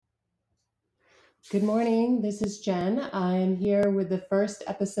Good morning. This is Jen. I'm here with the first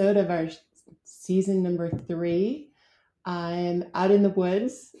episode of our season number 3. I'm out in the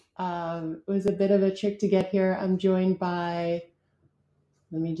woods. It was a bit of a trick to get here. I'm joined by,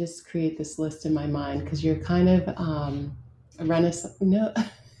 let me just create this list in my mind because you're kind of a Renaissance, no,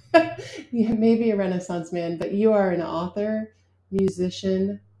 yeah, maybe a Renaissance man, but you are an author,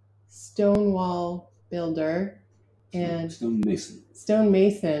 musician, stonewall builder, and Stonemason.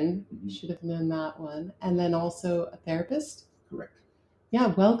 stonemason. Mhm. Should have known that one. And then also a therapist. Correct.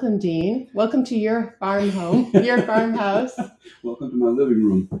 Yeah, welcome, Dean. Welcome to your farm home, your farmhouse. Welcome to my living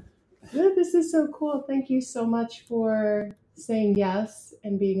room. Yeah, this is so cool. Thank you so much for saying yes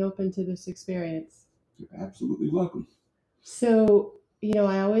and being open to this experience. You're absolutely welcome. So,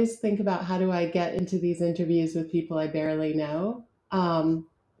 I always think about how do I get into these interviews with people I barely know.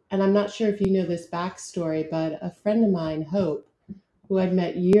 And I'm not sure if you know this backstory, but a friend of mine, Hope, who I'd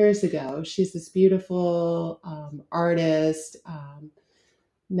met years ago, she's this beautiful artist,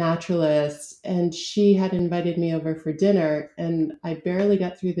 naturalist, and she had invited me over for dinner, and I barely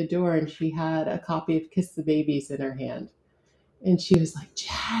got through the door, and she had a copy of Kiss the Babies in her hand. And she was like,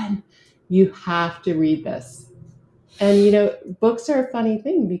 Jen, you have to read this. And, books are a funny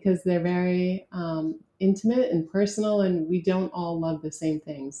thing because they're very intimate and personal, and we don't all love the same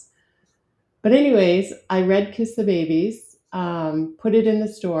things. But anyways, I read Kiss the Babies, put it in the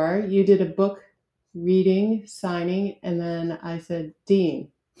store. You did a book reading, signing, and then I said,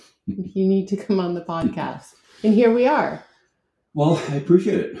 Dean, you need to come on the podcast. And here we are. Well, I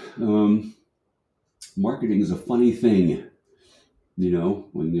appreciate it. Marketing is a funny thing, so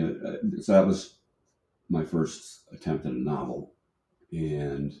that was my first attempt at a novel.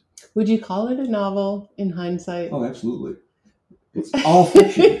 And would you call it a novel in hindsight? Oh, absolutely. It's all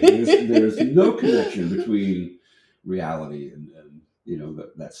fiction. There's no connection between reality and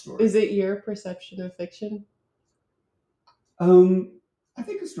that story. Is it your perception of fiction? I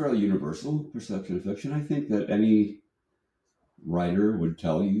think it's fairly universal perception of fiction. I think that any writer would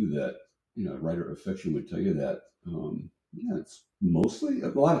tell you that, a writer of fiction would tell you that, it's mostly, a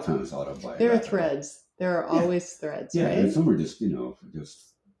lot of times, autobiographical. There are threads. There are always threads, right? And some are just,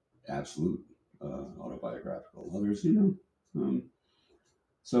 just absolute autobiographical. Others,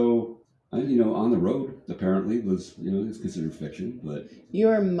 so, On the Road apparently was, is considered fiction, but you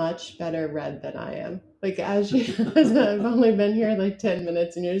are much better read than I am. Like as I've only been here like 10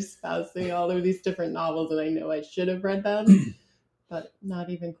 minutes, and you're espousing all of these different novels, and I know I should have read them, but not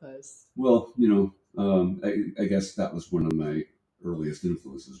even close. Well, I guess that was one of my earliest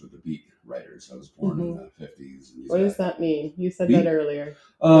influences with the beat writers. I was born in the 50s. What does that mean? You said beat? That earlier.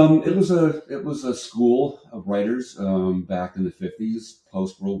 It was a school of writers back in the 50s,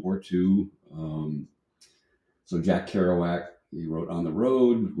 post World War II. So Jack Kerouac, he wrote On the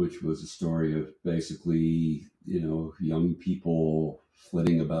Road, which was a story of basically, young people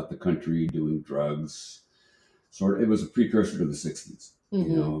flitting about the country doing drugs. It was a precursor to the 60s.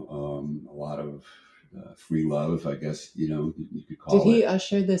 Mm-hmm. A lot of free love, I guess, you could call it. Did he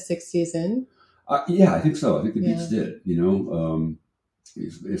usher the 60s in? Yeah, I think so. I think the Beats did,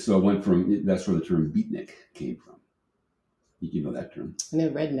 So it went from, that's where the term beatnik came from. You know that term? I know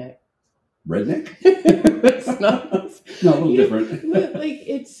redneck. Redneck? It's not. No, a little different. But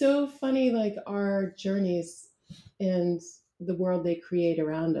it's so funny, our journeys and the world they create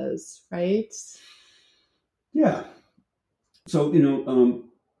around us, right? Yeah. So,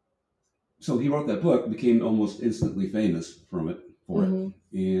 so he wrote that book, became almost instantly famous for it.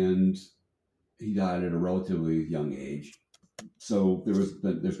 And he died at a relatively young age. So there's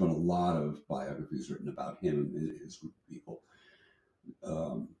been a lot of biographies written about him and his group of people.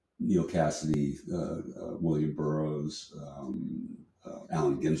 Neil Cassidy, William Burroughs,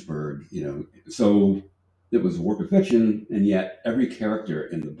 Allen Ginsberg, So it was a work of fiction, and yet every character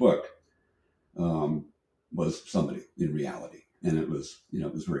in the book was somebody in reality. And it was,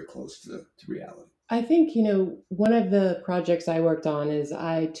 it was very close to reality. I think, one of the projects I worked on is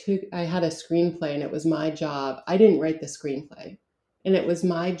I had a screenplay, and it was my job. I didn't write the screenplay, and it was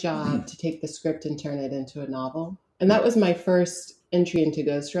my job to take the script and turn it into a novel. And that was my first entry into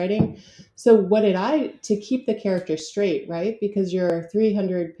ghostwriting. So what did to keep the character straight, right? Because you're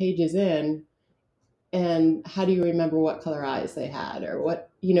 300 pages in, and how do you remember what color eyes they had, or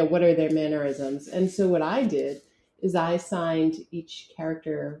what are their mannerisms? And so what I did is I signed each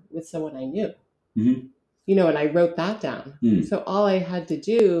character with someone I knew. Mm-hmm. And I wrote that down. So all I had to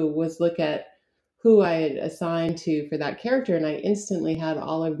do was look at who I had assigned to for that character, and I instantly had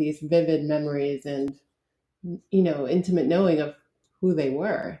all of these vivid memories and, intimate knowing of who they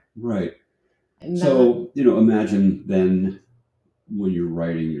were. Right. And so, imagine then when you're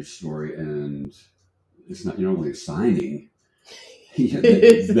writing your story and it's not, you're not really assigning.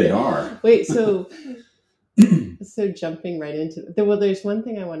 They are. Wait, so jumping right into well, there's one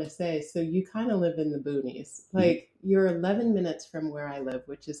thing I want to say. So you kind of live in the boonies. Like you're 11 minutes from where I live,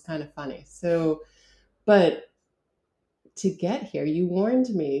 which is kind of funny. So, but to get here, you warned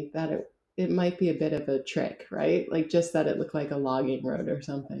me that it might be a bit of a trick, right? Like just that it looked like a logging road or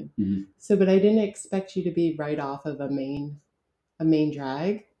something. Mm-hmm. So, but I didn't expect you to be right off of a main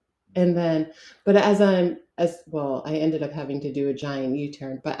drag. And then, but I ended up having to do a giant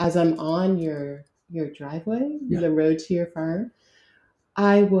U-turn. But as I'm on your driveway, the road to your farm,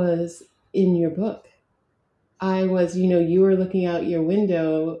 I was in your book. I was, you were looking out your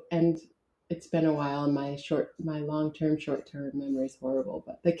window, and it's been a while, and my long-term, short-term memory is horrible.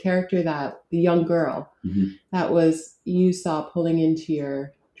 But the character the young girl that was you saw pulling into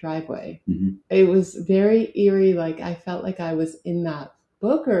your driveway, it was very eerie. Like I felt like I was in that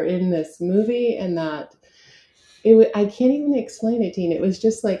book or in this movie, and that I can't even explain it, Dean. It was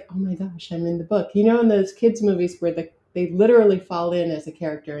just like, oh my gosh, I'm in the book. In those kids' movies where they literally fall in as a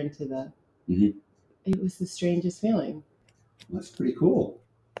character into the. It was the strangest feeling. That's pretty cool.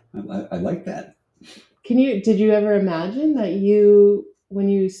 I like that. Did you ever imagine that when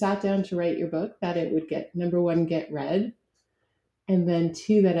you sat down to write your book, that it would number one, get read, and then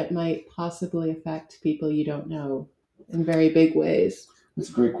two, that it might possibly affect people you don't know in very big ways? That's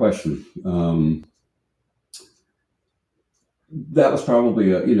a great question. That was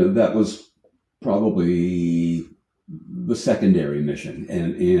probably the secondary mission,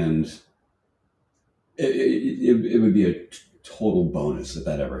 and it would be a total bonus if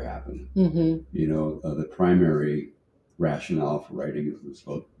that ever happened. The primary rationale for writing it was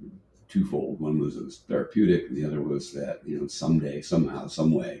both twofold. One was it was therapeutic, and the other was that someday, somehow,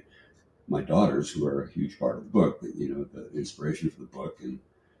 some way, my daughters, who are a huge part of the book, the inspiration for the book, and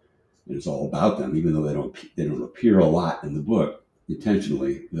it's all about them, even though they don't appear a lot in the book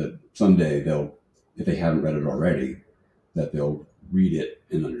intentionally, that someday if they haven't read it already, that they'll read it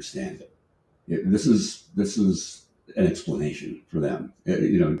and understand it. This is an explanation for them.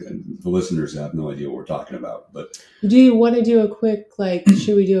 The listeners have no idea what we're talking about. But do you want to do a quick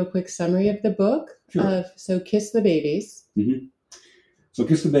should we do a quick summary of the book? Sure. So Kiss the Babies. Mm-hmm. So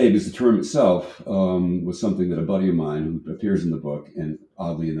Kiss the Babies, the term itself, was something that a buddy of mine who appears in the book, and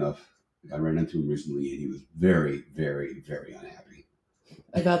oddly enough, I ran into him recently, and he was very, very, very unhappy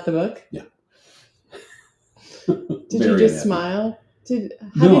about the book. Yeah. Did you just unhappy. Smile?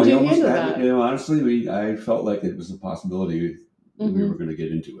 How did you handle that? Honestly, I felt like it was a possibility that we were going to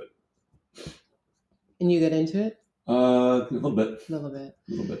get into it. And you get into it? A little bit. A little bit.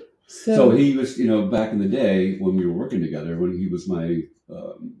 So he was, back in the day when we were working together, when he was my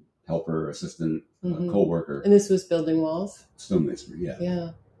helper, assistant, co-worker. And this was building walls? Stonemasonry, yeah.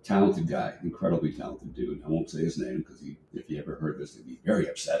 Yeah. Talented guy, incredibly talented dude. I won't say his name because if he ever heard this, he'd be very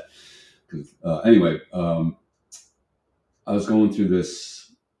upset. Anyway, I was going through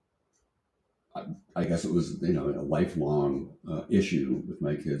this, I guess it was, a lifelong issue with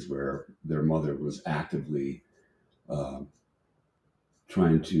my kids where their mother was actively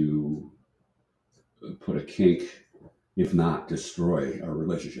trying to put a kink, if not destroy our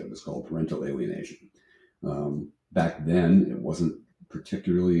relationship. It's called parental alienation. Back then, it wasn't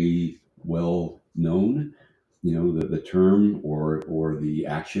particularly well known, the term or the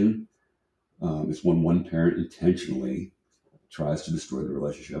action. It's when one parent intentionally tries to destroy the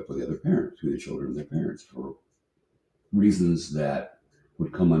relationship with the other parent, between the children and their parents, for reasons that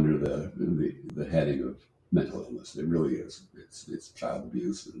would come under the heading of mental illness. It really is. It's child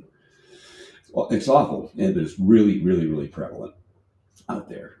abuse, and it's awful, and it's really, really, really prevalent out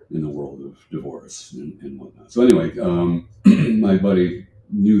there in the world of divorce and whatnot. So anyway, my buddy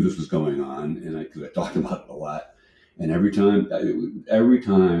knew this was going on, and because I talked about it a lot, and every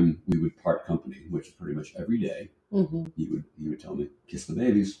time we would part company, which is pretty much every day, he would tell me, "Kiss the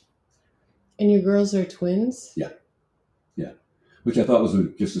babies." And your girls are twins? Yeah, which I thought was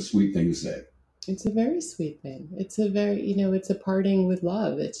just a sweet thing to say. It's a very sweet thing. It's a very, it's a parting with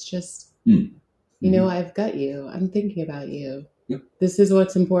love. It's just, I've got you. I'm thinking about you. Yep. This is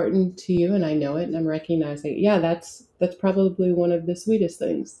what's important to you, and I know it, and I'm recognizing it. Yeah, that's probably one of the sweetest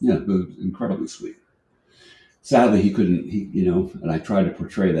things. Yeah, it was incredibly sweet. Sadly, he couldn't, and I tried to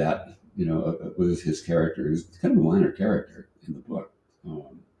portray that, with his character. He's kind of a minor character in the book.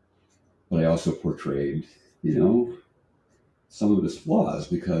 But I also portrayed, some of his flaws,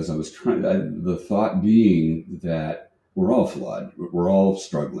 because I was the thought being that we're all flawed, we're all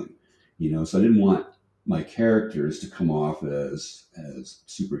struggling, so I didn't want my characters to come off as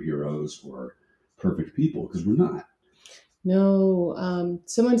superheroes or perfect people, because we're not. No,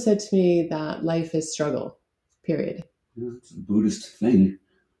 someone said to me that life is struggle, period. It's a Buddhist thing.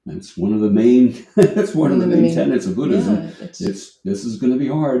 That's one of the main. That's one of the main tenets of Buddhism. Yeah, This is going to be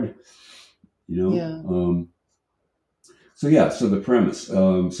hard, yeah. So yeah, so the premise,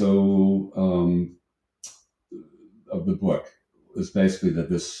 of the book is basically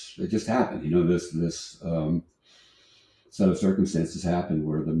that it just happened. This set of circumstances happened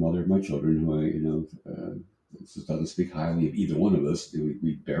where the mother of my children, who this doesn't speak highly of either one of us.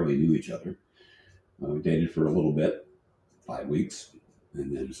 We barely knew each other. We dated for a little bit, 5 weeks,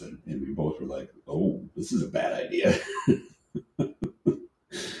 and then and we both were like, "Oh, this is a bad idea."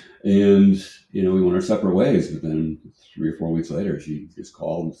 And we went our separate ways. But then 3 or 4 weeks later, she just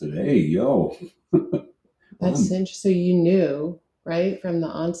called and said, "Hey, yo." That's interesting. So you knew, right, from the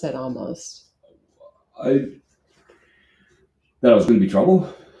onset almost. That I was going to be trouble.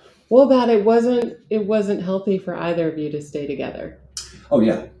 Well, that it wasn't healthy for either of you to stay together. Oh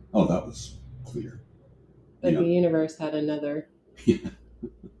yeah. Oh, that was clear. Like the universe had another. Yeah.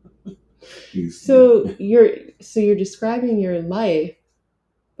 So you're describing your life,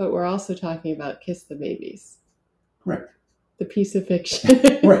 but we're also talking about Kiss the Babies. Correct. The piece of fiction.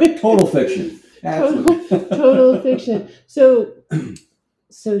 Right. Total fiction. Absolutely. Total fiction. So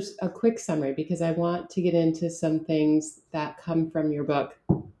a quick summary, because I want to get into some things that come from your book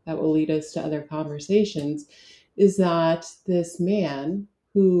that will lead us to other conversations, is that this man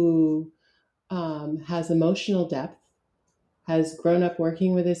who has emotional depth, has grown up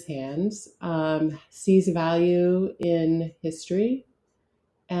working with his hands, sees value in history,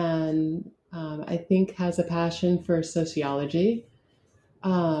 and I think has a passion for sociology,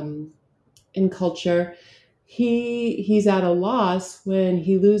 in culture. He's at a loss when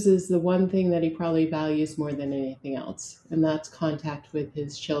he loses the one thing that he probably values more than anything else, and that's contact with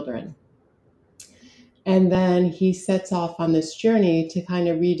his children. And then he sets off on this journey to kind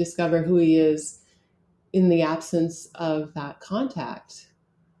of rediscover who he is in the absence of that contact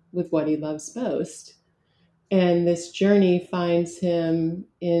with what he loves most. And this journey finds him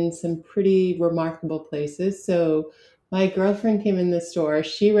in some pretty remarkable places. So my girlfriend came in the store.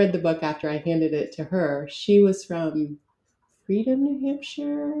 She read the book after I handed it to her. She was from Freedom, New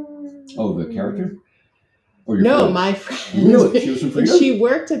Hampshire. Oh, the character? No, friend? my friend. Really? She was from Freedom? And she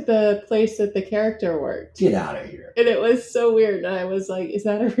worked at the place that the character worked. Get out of here. And it was so weird. And I was like, is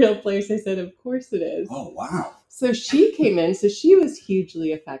that a real place? I said, of course it is. Oh, wow. So she came in. So she was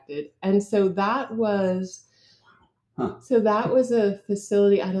hugely affected. And so that was... So that was a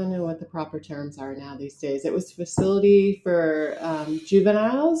facility. I don't know what the proper terms are now these days. It was a facility for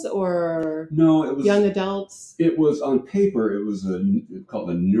juveniles or no, it was young adults. It was on paper. It was called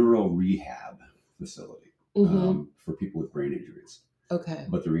a neuro rehab facility for people with brain injuries. Okay.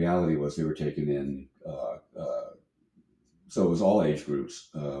 But the reality was they were taken in. So it was all age groups.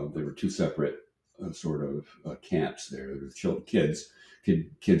 There were two separate sort of camps there. There were kid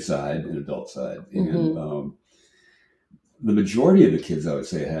side and adult side, and the majority of the kids, I would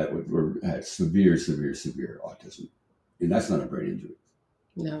say, had severe autism, and that's not a brain injury.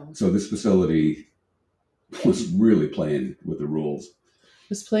 No. So this facility was really playing with the rules. It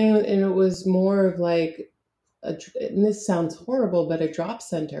was playing, and it was more of like, and this sounds horrible, but a drop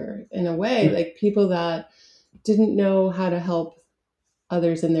center in a way, like people that didn't know how to help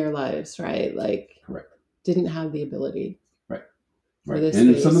others in their lives, right? Like, correct, didn't have the ability, right.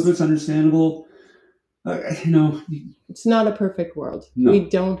 And some of it's understandable. It's not a perfect world. No. We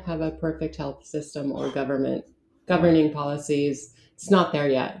don't have a perfect health system or governing policies. It's not there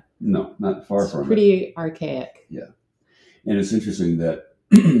yet. No, not far from it. It's pretty archaic. Yeah. And it's interesting that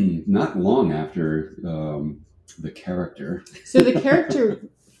not long after the character... So the character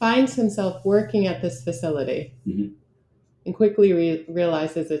finds himself working at this facility and quickly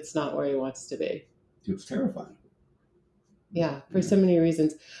realizes it's not where he wants to be. It was terrifying. Yeah, for so many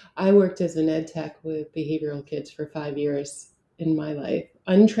reasons. I worked as an ed tech with behavioral kids for 5 years in my life.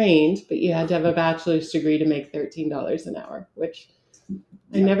 Untrained, but you had to have a bachelor's degree to make $13 an hour, which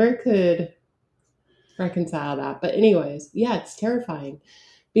I never could reconcile that. But anyways, yeah, it's terrifying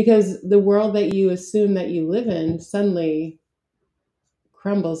because the world that you assume that you live in suddenly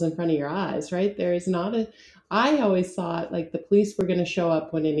crumbles in front of your eyes, right? There is not I always thought like the police were going to show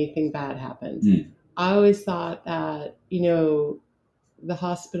up when anything bad happened. I always thought that, the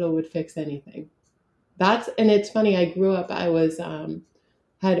hospital would fix anything. And it's funny, I grew up, I was,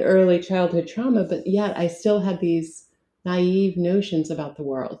 had early childhood trauma, but yet I still had these naive notions about the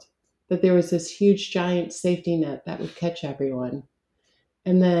world, that there was this huge, giant safety net that would catch everyone.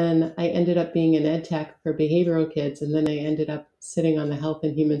 And then I ended up being an ed tech for behavioral kids. And then I ended up sitting on the Health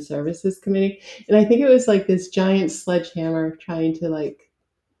and Human Services Committee. And I think it was like this giant sledgehammer trying to like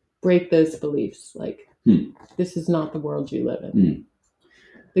break those beliefs. Like, this is not the world you live in.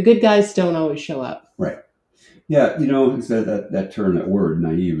 The good guys don't always show up. Right. Yeah, it's that term, that word,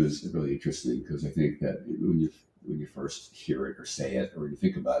 naive, is really interesting, because I think that when you first hear it or say it or you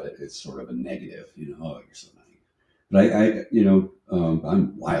think about it, it's sort of a negative. Oh, you're so naive. But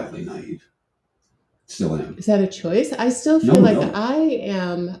I'm wildly naive. Still am. Is that a choice? I still feel I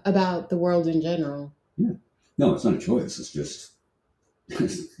am about the world in general. Yeah. No, it's not a choice. It's just,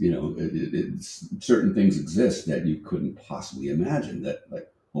 it's certain things exist that you couldn't possibly imagine, that, like,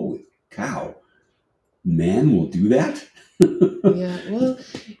 holy cow, man will do that.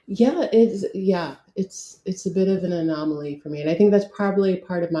 It's a bit of an anomaly for me, and I think that's probably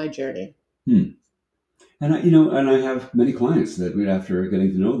part of my journey. And I have many clients that, after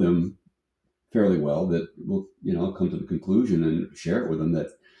getting to know them fairly well, that will I'll come to the conclusion and share it with them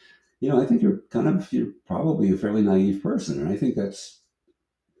that I think you're probably a fairly naive person, and I think it's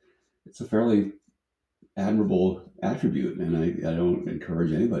a fairly admirable attribute, and I don't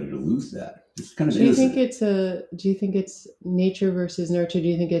encourage anybody to lose that. It's kind of innocent. Do you think it's nature versus nurture? Do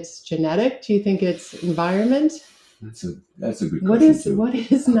you think it's genetic? Do you think it's environment? That's a good question. What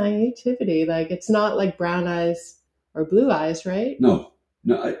is naivety? Like, it's not like brown eyes or blue eyes, right? No.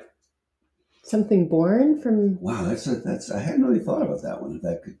 Something born from. Wow, I hadn't really thought about that one.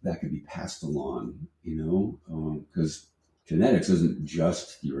 That could be passed along, because genetics isn't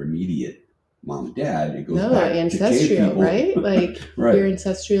just your immediate mom and dad. It goes back ancestral, to right? Like right. Your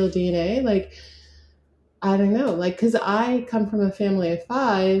ancestral DNA. Like, I don't know, like, because I come from a family of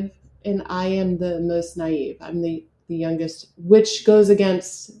 5, and I am the most naive. I'm the youngest, which goes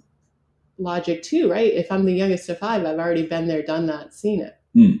against logic too, right? If I'm the youngest of 5, I've already been there, done that, seen it.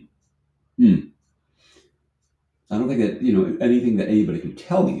 I don't think that anything that anybody can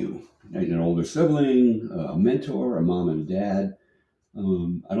tell you, an older sibling, a mentor, a mom and a dad.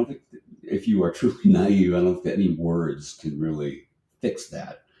 I don't think if you are truly naive, I don't think that any words can really fix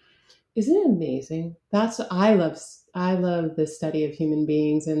that. Isn't it amazing? That's what I love. I love the study of human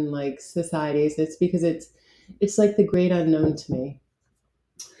beings and like societies. It's because it's like the great unknown to me.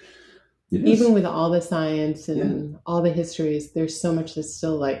 Even with all the science and all the histories, there's so much that's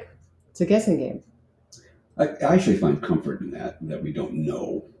still like, it's a guessing game. I actually find comfort in that we don't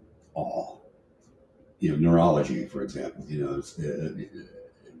know all. Neurology, for example,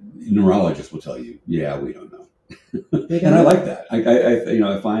 neurologists will tell you, yeah, we don't know. And I like that.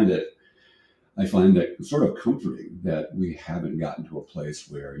 I find that sort of comforting that we haven't gotten to a place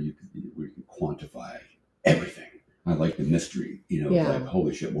where we can quantify everything. I like the mystery, like,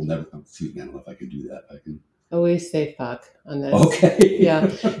 holy shit, we'll never, excuse me, I don't know if I can do that. I can always say fuck on this. Okay. Yeah.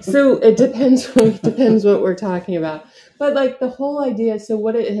 So it depends what we're talking about. But like the whole idea, so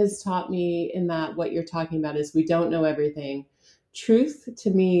what it has taught me in that what you're talking about is we don't know everything. Truth to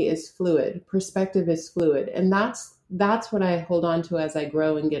me is fluid. Perspective is fluid. And that's what I hold on to as I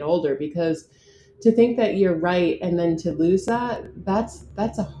grow and get older, because to think that you're right and then to lose that's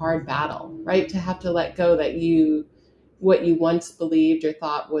a hard battle, right? To have to let go that what you once believed or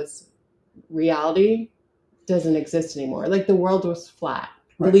thought was reality doesn't exist anymore. Like the world was flat,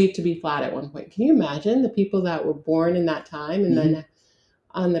 believed to be flat at one point. Can you imagine the people that were born in that time and then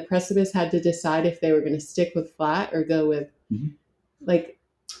on the precipice had to decide if they were going to stick with flat or go with like.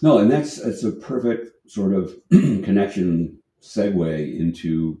 No, and that's a perfect sort of connection segue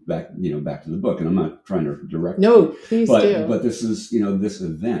into back to the book. And I'm not trying to direct. No, please do. But this is, this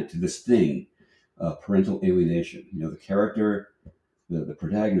event, this thing, parental alienation. The character, the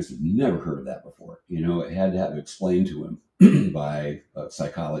protagonist had never heard of that before. It had to have explained to him by a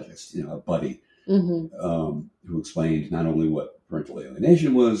psychologist, a buddy, who explained not only what parental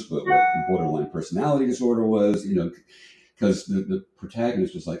alienation was, but what borderline personality disorder was, because the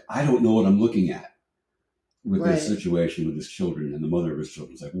protagonist was like, I don't know what I'm looking at with this situation with his children, and the mother of his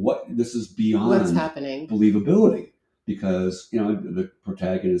children. It's like, what? This is beyond what's happening believability, because, the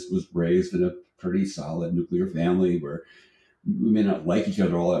protagonist was raised in a pretty solid nuclear family where we may not like each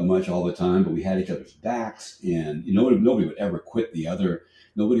other all that much all the time, but we had each other's backs, and nobody would ever quit the other.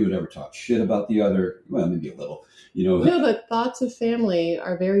 Nobody would ever talk shit about the other. Well, maybe a little, No, the thoughts of family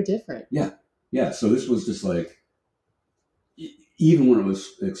are very different. Yeah. So this was just like, even when it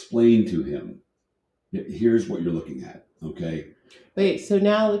was explained to him, here's what you're looking at. Okay. Wait, so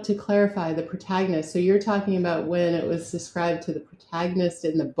now to clarify, the protagonist. So you're talking about when it was described to the protagonist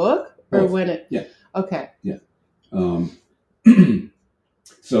in the book, or when it? Yeah. Okay. Yeah.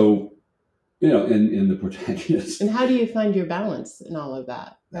 So and the protagonist. And how do you find your balance in all of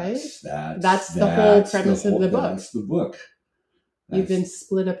that, right? That's the whole premise of the book. That's the book. You've been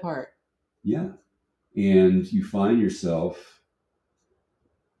split apart. Yeah. And you find yourself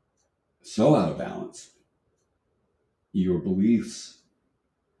so out of balance. Your beliefs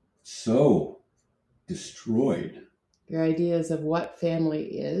so destroyed. Your ideas of what family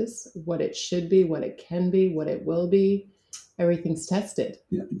is, what it should be, what it can be, what it will be, everything's tested.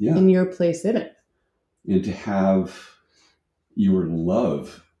 Yeah. In your place in it. And to have your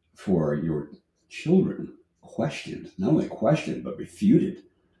love for your children questioned, not only questioned, but refuted.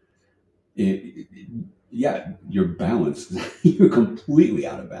 You're balanced. You're completely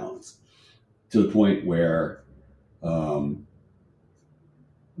out of balance to the point where you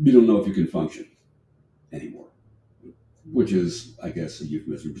don't know if you can function anymore, which is, I guess, a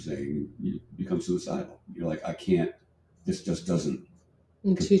euphemism for saying you become suicidal. You're like, I can't, this just doesn't.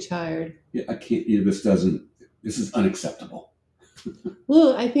 I'm too tired. Yeah, I can't, this is unacceptable.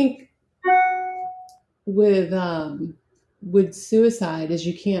 Well, I think with suicide is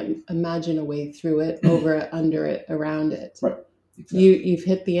you can't imagine a way through it, over it, under it, around it. Right. Exactly. You've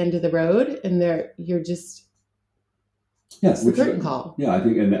hit the end of the road, and you're just it's the curtain call. Yeah, I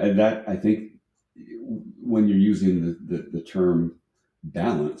think, and that I think when you're using the term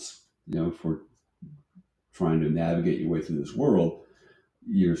balance, for trying to navigate your way through this world,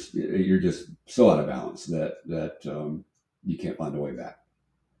 you're just so out of balance that you can't find a way back.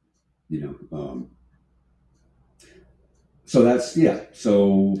 So that's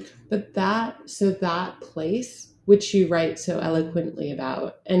But that place, which you write so eloquently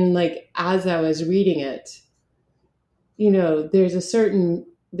about, and like as I was reading it, there's a certain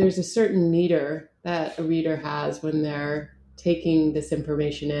meter that a reader has when they're taking this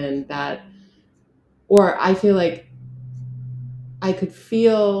information in, or I feel like I could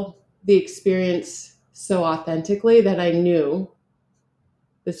feel the experience so authentically that I knew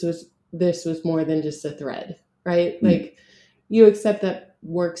this was more than just a thread, right? Mm-hmm. Like, you accept that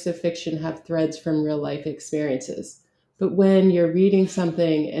works of fiction have threads from real life experiences. But when you're reading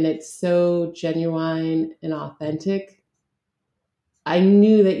something and it's so genuine and authentic, I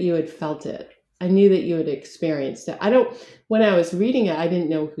knew that you had felt it. I knew that you had experienced it. When I was reading it, I didn't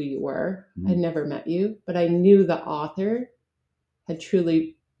know who you were. Mm-hmm. I'd never met you, but I knew the author had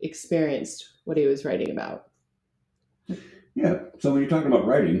truly experienced what he was writing about. Yeah. So when you're talking about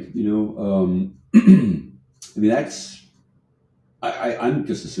writing, I mean, I'm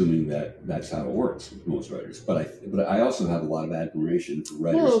just assuming that that's how it works with most writers. But I also have a lot of admiration for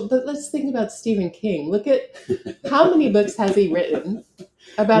writers. Well, but let's think about Stephen King. Look at how many books has he written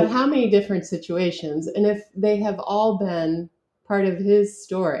about how many different situations, and if they have all been part of his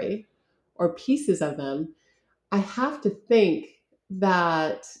story or pieces of them, I have to think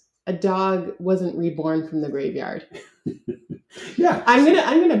that a dog wasn't reborn from the graveyard. Yeah, I'm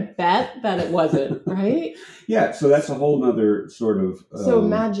gonna bet that it wasn't, right? Yeah, so that's a whole nother sort of so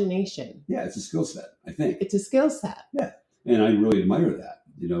imagination. Yeah, it's a skill set. I think it's a skill set. Yeah, and I really admire that.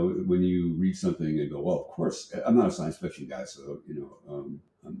 When you read something and go, well, of course, I'm not a science fiction guy, so I'm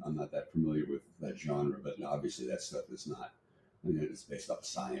not that familiar with that genre. But obviously, that stuff is not. It's based off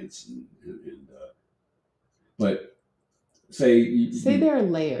science, but say there are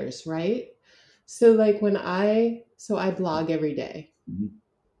layers, right? So like I blog every day. Mm-hmm.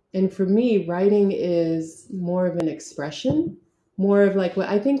 And for me, writing is more of an expression, more of like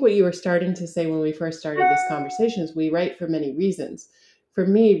what you were starting to say when we first started this conversation is we write for many reasons. For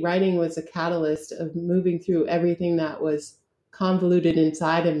me, writing was a catalyst of moving through everything that was convoluted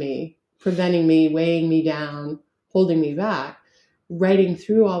inside of me, preventing me, weighing me down, holding me back, writing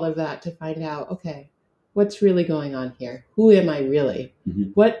through all of that to find out, okay, what's really going on here? Who am I really?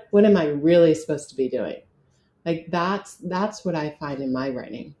 Mm-hmm. What am I really supposed to be doing? Like that's what I find in my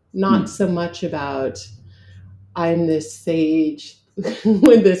writing. Not so much about I'm this sage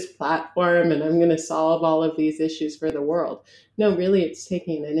with this platform and I'm going to solve all of these issues for the world. No, really, it's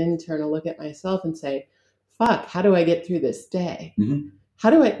taking an internal look at myself and say, fuck, how do I get through this day? Mm-hmm. How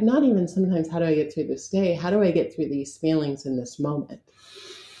do I get through this day? How do I get through these feelings in this moment?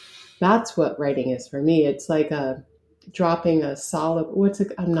 That's what writing is for me. It's like dropping a solid,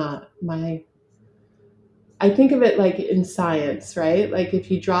 I think of it like in science, right? Like if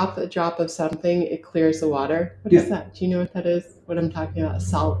you drop a drop of something, it clears the water. What is that? Do you know what that is? What I'm talking about?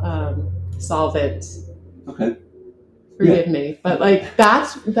 Solvent. Okay. Forgive me. But like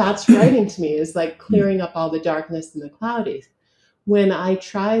that's writing to me, is like clearing up all the darkness and the cloudies. When I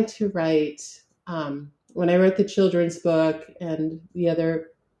try to write, when I wrote the children's book and the other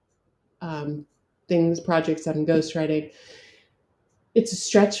projects I'm ghostwriting, it's a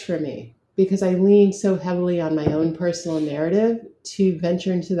stretch for me because I lean so heavily on my own personal narrative to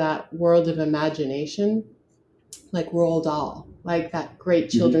venture into that world of imagination, like Roald Dahl, like that great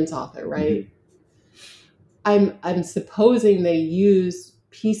children's author, right? I'm supposing they use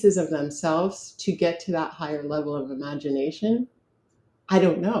pieces of themselves to get to that higher level of imagination. I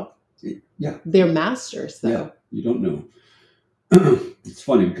don't know. Yeah. They're masters, though. Yeah, you don't know. It's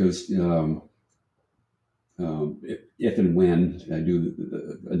funny because if and when I do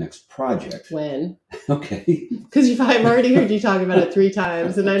the next project. When? Okay. Because I've already heard you talk about it 3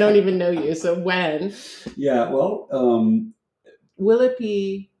 times, and I don't even know you. So when? Yeah, well. Will it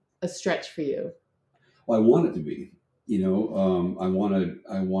be a stretch for you? Well, I want it to be. I want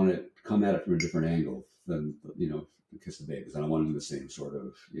to come at it from a different angle than Kiss the Babies. I don't want to do the same sort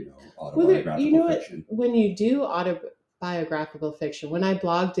of autobiographical fiction. When you do autobiographical fiction, when I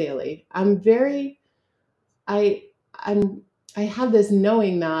blog daily, I have this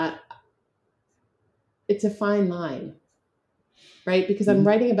knowing that it's a fine line, right? Because I'm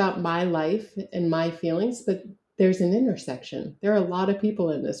writing about my life and my feelings, but there's an intersection. There are a lot of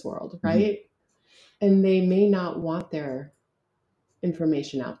people in this world, right? And they may not want their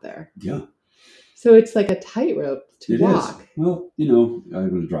information out there. Yeah. So it's like a tightrope to walk. Is. Well, I'm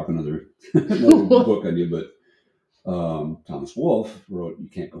going to drop another book on you, but Thomas Wolfe wrote "You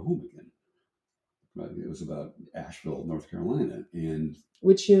Can't Go Home Again." Right? It was about Asheville, North Carolina, and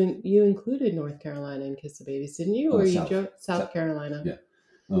which you included North Carolina in Kiss the Babies, didn't you? Or South Carolina? Yeah.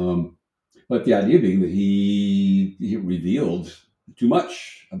 But the idea being that he revealed too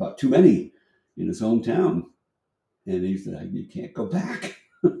much about too many in his hometown, and he said, "You can't go back,"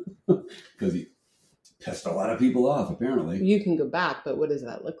 because he pissed a lot of people off. Apparently, you can go back, but what does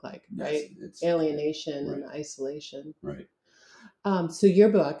that look like? Right? It's alienation and isolation. Right. So your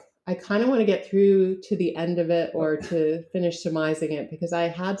book, I kind of want to get through to the end of it or to finish surmising it, because I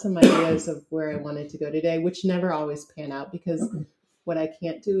had some ideas of where I wanted to go today, which never always pan out because what I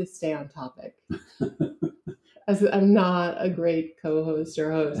can't do is stay on topic. As I'm not a great co-host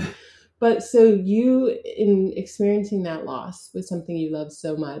or host. But so you, in experiencing that loss with something you love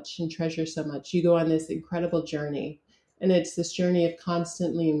so much and treasure so much, you go on this incredible journey. And it's this journey of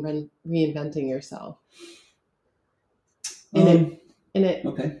constantly reinventing yourself. And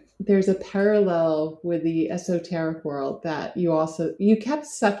there's a parallel with the esoteric world that you kept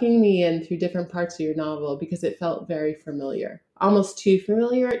sucking me in through different parts of your novel because it felt very familiar, almost too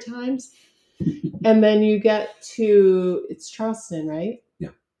familiar at times. And then you get to, it's Charleston, right? Yeah.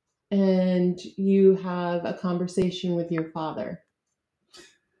 And you have a conversation with your father.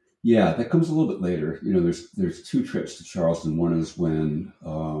 Yeah, that comes a little bit later. There's 2 trips to Charleston. One is when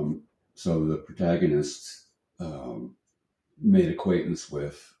so the protagonist made acquaintance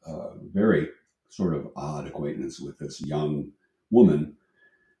with very sort of odd acquaintance with this young woman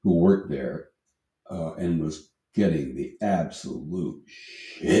who worked there and was getting the absolute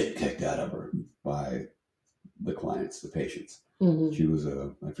shit kicked out of her by the clients, the patients. Mm-hmm. She was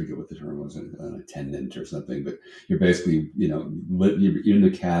I forget what the term was, an attendant or something, but you're basically, you're in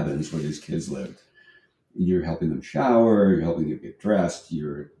the cabins where these kids lived. You're helping them shower, you're helping them get dressed,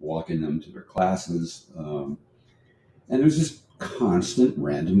 you're walking them to their classes. And there's just constant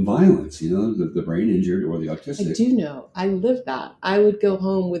random violence, the brain injured or the autistic. I do know. I lived that. I would go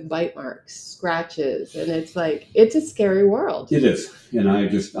home with bite marks, scratches, and it's like, it's a scary world. It is. And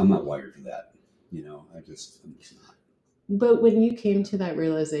I'm not wired for that. I'm just not. But when you came to that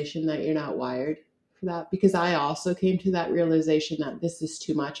realization that you're not wired for that, because I also came to that realization that this is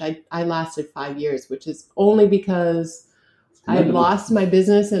too much. I lasted 5 years, which is only because I had lost my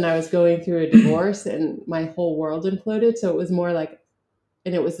business and I was going through a divorce and my whole world imploded. So it was more like,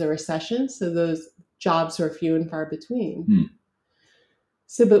 and it was the recession. So those jobs were few and far between.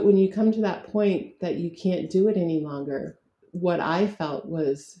 So, but when you come to that point that you can't do it any longer, what I felt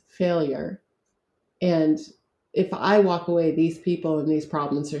was failure. And if I walk away, these people and these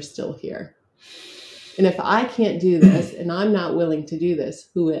problems are still here. And if I can't do this and I'm not willing to do this,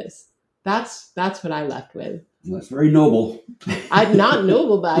 who is? That's what I left with. Well, that's very noble. I'm not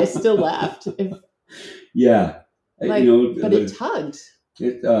noble, but I still left. Yeah. But it tugged.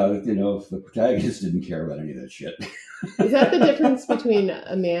 If the protagonist didn't care about any of that shit. Is that the difference between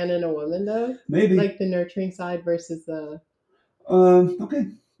a man and a woman, though? Maybe. Like the nurturing side versus the... Okay.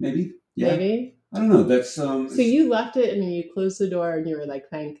 Maybe. Yeah. Maybe? I don't know. That's So you left it and you closed the door and you were like,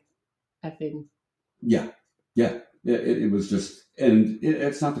 thank effing. Yeah. It was just, and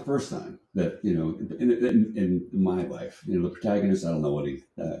it's not the first time that in my life, the protagonist. I don't know what who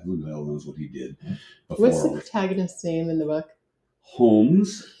the hell knows what he did before. What's the protagonist's name in the book?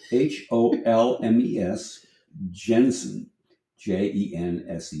 Holmes, Holmes, Jensen,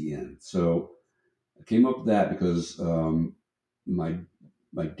 Jensen. So I came up with that because my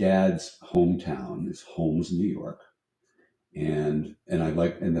dad's hometown is Holmes, New York, and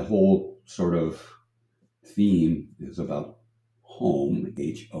the whole sort of theme is about home,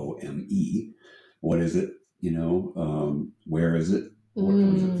 HOME. What is it? Where is it? What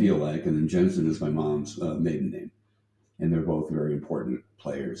does it feel like? And then Jensen is my mom's maiden name, and they're both very important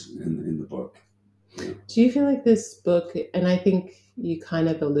players in the book. Yeah. Do you feel like this book, and I think you kind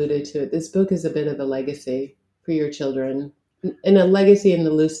of alluded to it, this book is a bit of a legacy for your children, and a legacy in the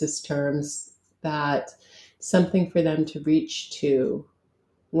loosest terms, that something for them to reach to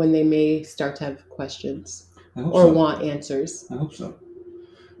when they may start to have questions or want answers? I hope so.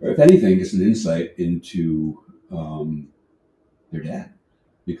 Or if anything, it's an insight into their dad,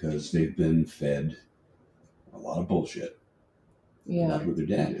 because they've been fed a lot of bullshit about who their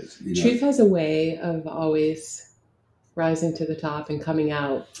dad is. Truth has a way of always rising to the top and coming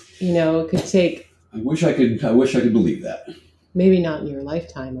out. It could take. I wish I could believe that. Maybe not in your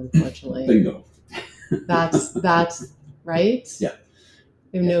lifetime, unfortunately. Bingo. That's right. Yeah.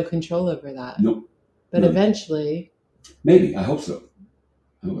 We have no control over that. Nope. But eventually. Maybe. I hope so.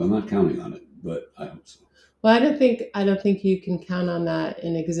 I'm not counting on it, but I hope so. Well, I don't think you can count on that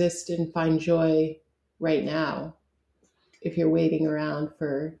and exist and find joy right now if you're waiting around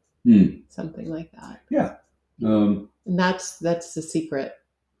for something like that. Yeah. And that's the secret.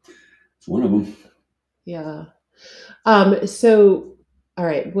 It's one of them. Yeah. So, all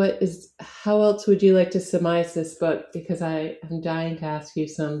right. How else would you like to surmise this book? Because I am dying to ask you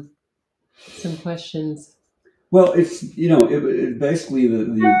some questions. Well, it's it basically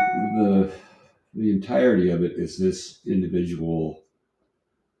the entirety of it is this individual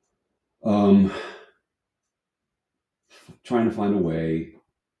trying to find a way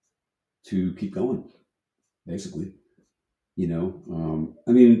to keep going, basically.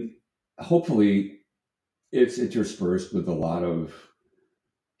 Hopefully it's interspersed with a lot of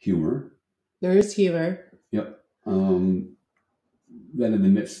humor. There is humor. Yep. Then in the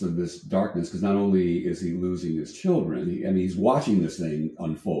midst of this darkness, because not only is he losing his children, he's watching this thing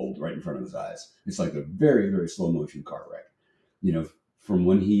unfold right in front of his eyes. It's like a very, very slow motion car wreck. From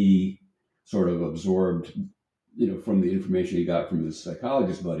when he sort of absorbed, from the information he got from his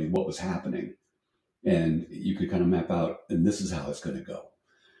psychologist buddy, what was happening. And you could kind of map out, and this is how it's going to go.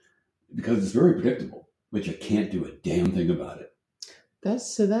 Because it's very predictable, but you can't do a damn thing about it.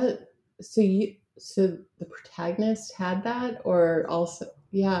 So the protagonist had that, or also,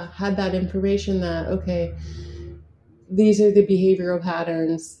 had that information that, okay, these are the behavioral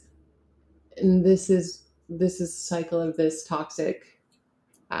patterns, and this is a cycle of this toxic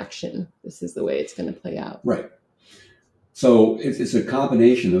action. This is the way it's going to play out. Right. So it's a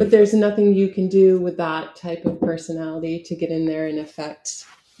combination of... But there's nothing you can do with that type of personality to get in there and affect.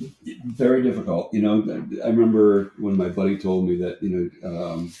 Very difficult. I remember when my buddy told me that,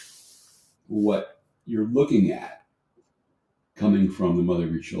 what you're looking at coming from the mother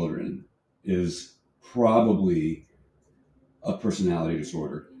of your children is probably a personality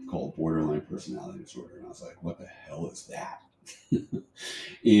disorder called borderline personality disorder. And I was like, what the hell is that?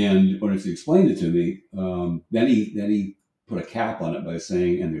 And when he explained it to me, then he put a cap on it by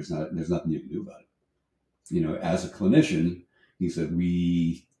saying, and there's nothing you can do about it. As a clinician, he said,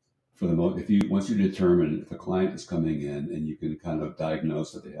 once you determine if a client is coming in and you can kind of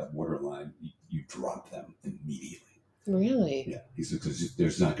diagnose that they have borderline, you drop them immediately. Really? Yeah. He said, because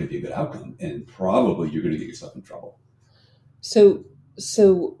there's not going to be a good outcome, and probably you're going to get yourself in trouble. So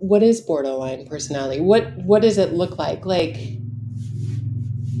what is borderline personality? What does it look like? Like,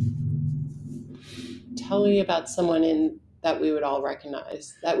 tell me about someone that we would all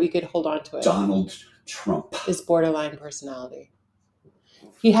recognize, that we could hold on to it. Donald Trump is borderline personality.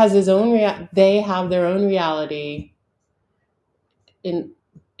 He has his own they have their own reality, and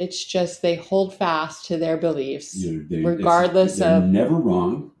it's just they hold fast to their beliefs, regardless of... They're never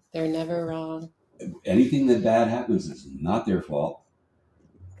wrong. They're never wrong. Anything that bad happens is not their fault.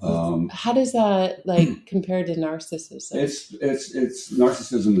 How does that compare to narcissism? It's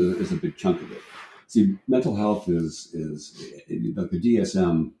narcissism is a big chunk of it. See, mental health is like the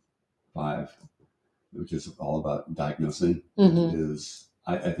DSM-5, which is all about diagnosing, is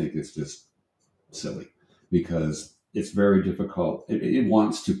I think it's just silly, because it's very difficult. It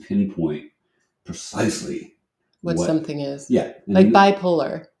wants to pinpoint precisely what something is. Yeah. Like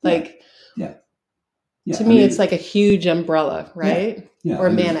bipolar. Yeah. To me, it's like a huge umbrella, right? Yeah. Or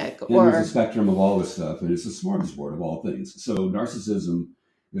manic. There's a spectrum of all this stuff, and it's a smorgasbord of all things. So narcissism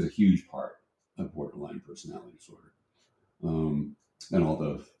is a huge part of borderline personality disorder, and all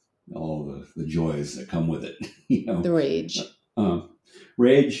the joys that come with it. The rage.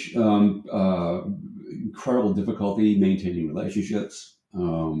 Rage, incredible difficulty maintaining relationships,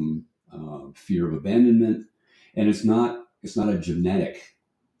 fear of abandonment, and it's not a genetic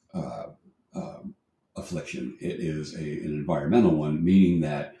uh, affliction. It is an environmental one, meaning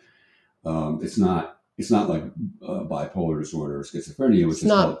that it's not like bipolar disorder or schizophrenia, which It's is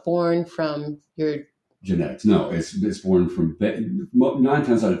not called born from your genetics. No, it's born from 9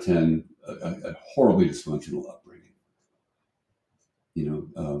 times out of 10 a horribly dysfunctional upbringing.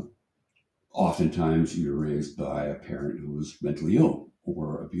 Oftentimes you're raised by a parent who was mentally ill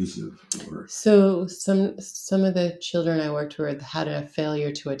or abusive. So some of the children I worked with had a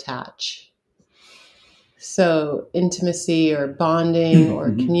failure to attach. So intimacy or bonding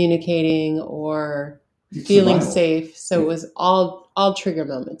or communicating or feeling survival. Safe. So it was all trigger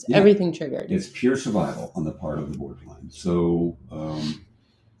moments. Yeah. Everything triggered. It's pure survival on the part of the borderline. So,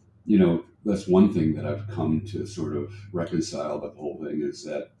 that's one thing that I've come to sort of reconcile about the whole thing is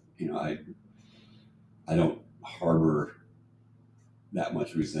that, I don't harbor that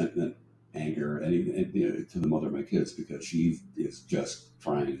much resentment, anger, anything to the mother of my kids, because she is just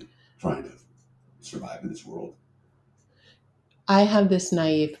trying to survive in this world. I have this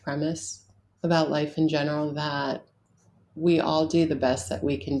naive premise about life in general that we all do the best that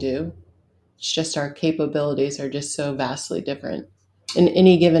we can do. It's just our capabilities are just so vastly different. In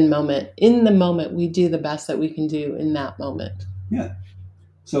any given moment, in the moment, we do the best that we can do in that moment. Yeah.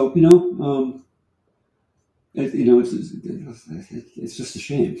 So, it's just a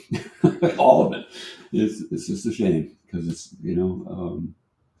shame. All of it. It's just a shame because it's,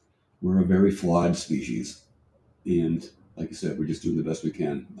 we're a very flawed species. And like I said, we're just doing the best we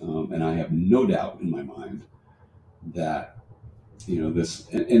can. And I have no doubt in my mind that, this,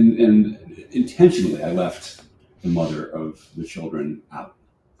 and intentionally I left the mother of the children out.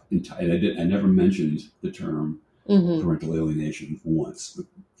 And I never mentioned the term parental alienation once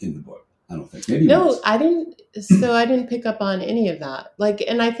in the book. I don't think. Maybe no, once. I didn't. So I didn't pick up on any of that.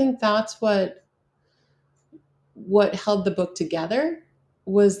 And I think that's what held the book together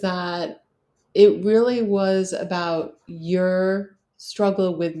was that it really was about your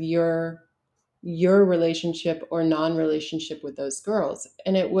struggle with your relationship or non-relationship with those girls.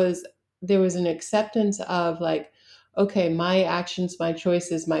 And there was an acceptance of okay, my actions, my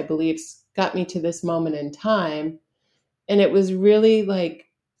choices, my beliefs got me to this moment in time. And it was really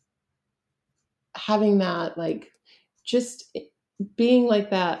having that, just being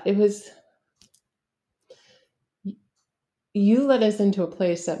like that. It was, you led us into a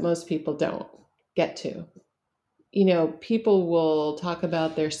place that most people don't get to. People will talk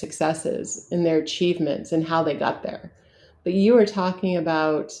about their successes and their achievements and how they got there. But you were talking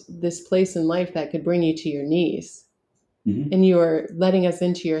about this place in life that could bring you to your knees. Mm-hmm. And you were letting us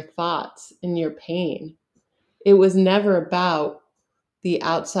into your thoughts and your pain. It was never about the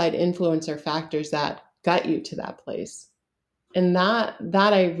outside influence or factors that got you to that place. And that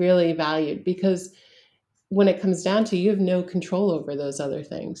I really valued, because when it comes down to, you have no control over those other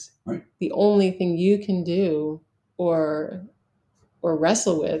things. Right. The only thing you can do or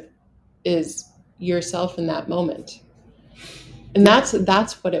wrestle with is yourself in that moment. And that's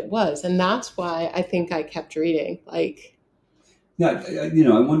what it was. And that's why I think I kept reading. Yeah,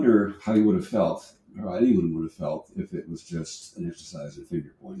 I wonder how you would have felt, or anyone would have felt, if it was just an exercise in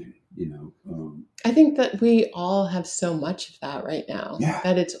finger pointing, I think that we all have so much of that right now. Yeah.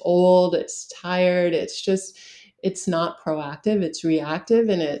 That it's old, it's tired, it's not proactive, it's reactive.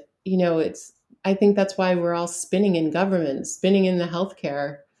 And I think that's why we're all spinning in government, spinning in the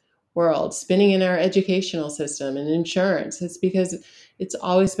healthcare world, spinning in our educational system and insurance. It's because it's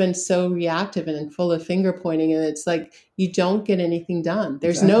always been so reactive and full of finger pointing. And it's you don't get anything done.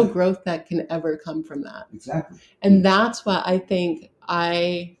 There's no growth that can ever come from that. Exactly. And that's what I think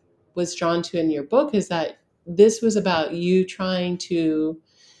I was drawn to in your book, is that this was about you trying to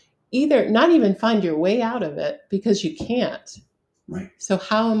either not even find your way out of it, because you can't. Right. So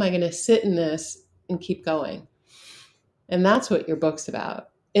how am I going to sit in this and keep going? And that's what your book's about.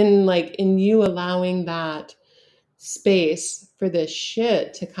 And in you allowing that space for this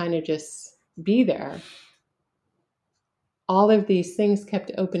shit to kind of just be there, all of these things kept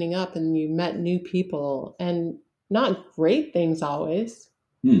opening up, and you met new people, and not great things always,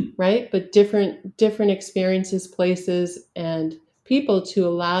 right? But different experiences, places, and people to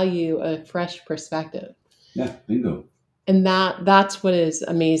allow you a fresh perspective. Yeah, bingo. And that's what is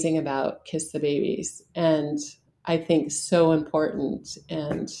amazing about Kiss the Babies, and I think so important.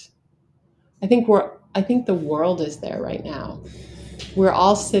 And I think the world is there right now. We're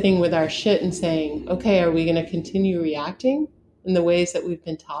all sitting with our shit and saying, okay, are we going to continue reacting in the ways that we've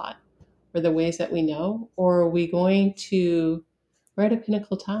been taught? or the ways that we know? Or are we going to, we're at a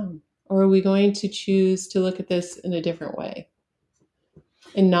pinnacle time, or are we going to choose to look at this in a different way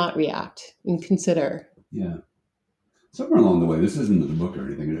and not react and consider? Yeah. Somewhere along the way, this isn't in the book or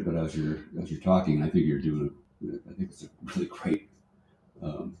anything, but as you're talking, I think it's a really great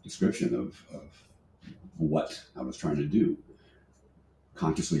description of what I was trying to do,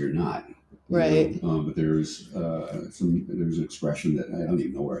 consciously or not. Right. But there's an expression that I don't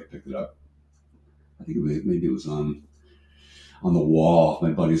even know where I picked it up. I think maybe it was on the wall of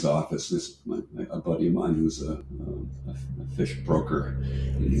my buddy's office. A buddy of mine who's a fish broker,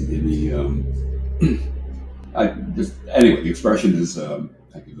 and he anyway, the expression is,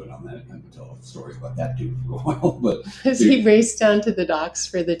 I could go down that, I could tell stories about that dude for a while, but... Does he race down to the docks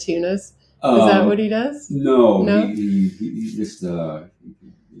for the tunas? Is that what he does? No? He just he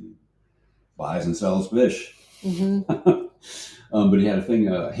buys and sells fish. Mm-hmm. But he had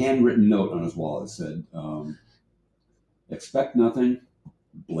a handwritten note on his wall that said, expect nothing,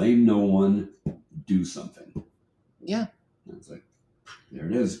 blame no one, do something. Yeah. And I was like, there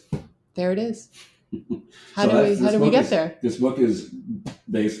it is. There it is. How do we get there? This book is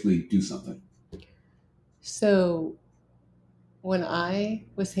basically do something. So when I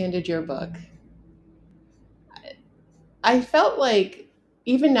was handed your book, I felt like,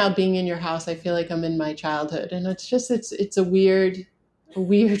 even now being in your house, I feel like I'm in my childhood, and it's a weird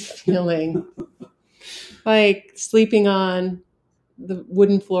feeling. Like sleeping on the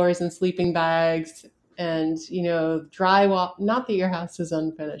wooden floors and sleeping bags, and drywall. Not that your house is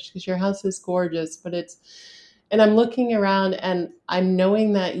unfinished, because your house is gorgeous, but and I'm looking around and I'm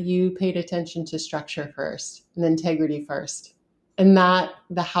knowing that you paid attention to structure first and integrity first, and that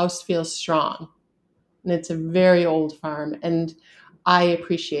the house feels strong, and it's a very old farm, and I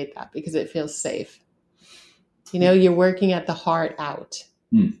appreciate that because it feels safe. You're working at the heart out.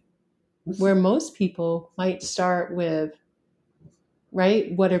 Where most people might start with,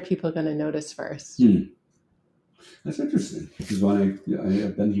 right, what are people going to notice first? That's interesting, because when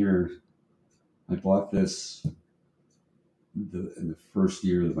I've been here, I bought this in the first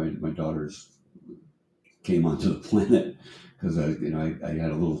year that my daughters came onto the planet, because I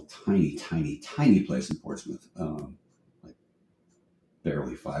had a little tiny place in Portsmouth, like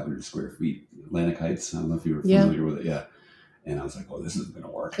barely 500 square feet, Atlantic Heights. I don't know if you were familiar with it. Yeah. And I was like, well, this isn't going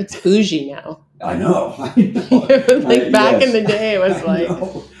to work. It's bougie now. I know. Back in the day, it was like...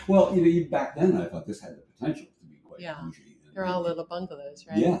 Well, back then, I thought this had the potential to be quite bougie. They're all little bungalows,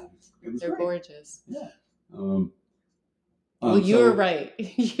 right? Yeah. They're gorgeous. Yeah. Well, you were right.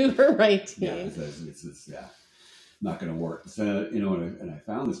 You were right, team. Yeah, it's not going to work. So, and I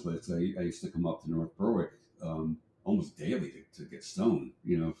found this place. I used to come up to North Berwick almost daily to get stone.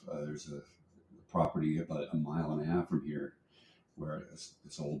 There's a property about a mile and a half from here, where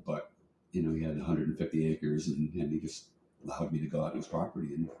this old buck, he had 150 acres, and he just allowed me to go out on his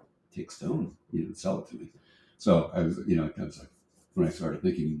property and take stone, and sell it to me. So I was like, when I started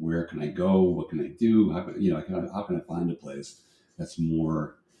thinking, where can I go? What can I do? How can I find a place that's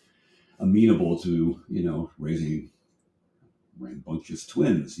more amenable to, raising rambunctious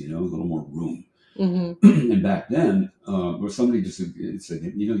twins, a little more room. Mm-hmm. And back then, where somebody just said,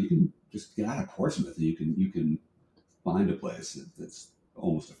 you can just get out of Portsmouth and you can find a place that's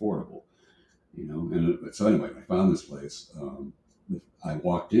almost affordable, And so anyway, I found this place. I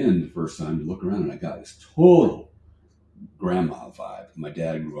walked in the first time to look around, and I got this total grandma vibe. My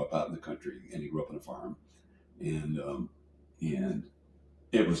dad grew up out in the country, and he grew up on a farm, and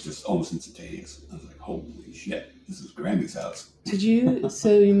it was just almost instantaneous. I was like, holy shit, this is Grammy's house. Did you?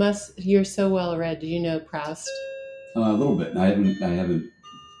 So you're so well read. Do you know Proust? A little bit. I haven't.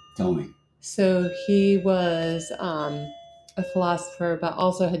 Tell me. So he was a philosopher, but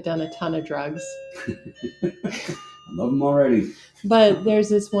also had done a ton of drugs. I love him already. But there's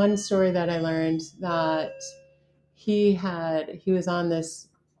this one story that I learned that he was on this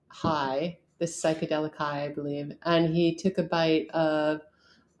high, this psychedelic high, I believe, and he took a bite of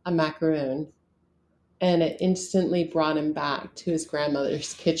a macaroon, and it instantly brought him back to his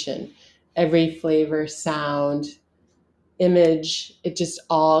grandmother's kitchen. Every flavor, sound, image, it just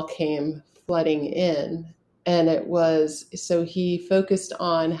all came flooding in. And so he focused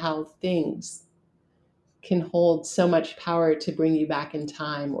on how things can hold so much power to bring you back in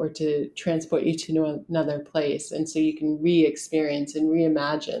time or to transport you to another place. And so you can re-experience and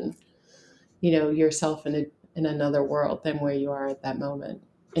reimagine, yourself in another world than where you are at that moment.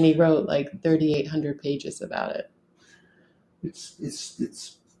 And he wrote like 3,800 pages about it.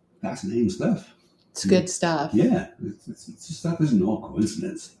 It's fascinating stuff. It's good stuff. Yeah. It's stuff isn't all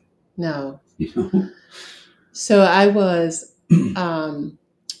coincidence. No. So I was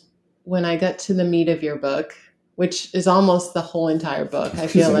when I got to the meat of your book, which is almost the whole entire book, I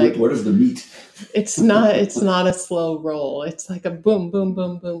feel like what is the meat? It's not a slow roll. It's like a boom, boom,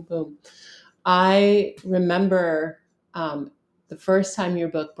 boom, boom, boom. I remember the first time your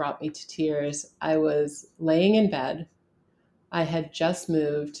book brought me to tears. I was laying in bed. I had just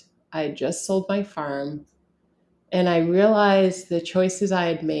moved. I had just sold my farm. And I realized the choices I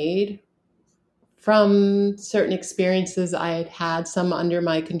had made from certain experiences I had had, some under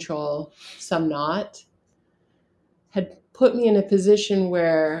my control, some not, had put me in a position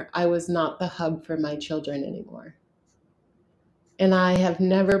where I was not the hub for my children anymore. And I have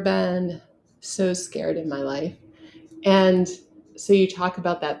never been so scared in my life. And so you talk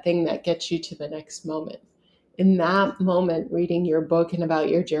about that thing that gets you to the next moment. In that moment, reading your book and about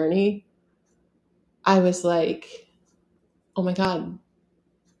your journey, I was like, oh my God,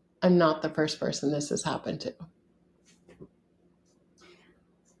 I'm not the first person this has happened to.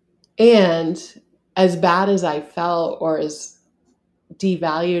 And as bad as I felt, or as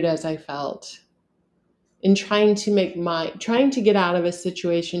devalued as I felt, in trying to get out of a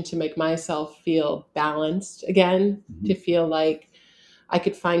situation to make myself feel balanced again, to feel like I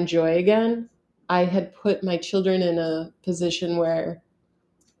could find joy again, I had put my children in a position where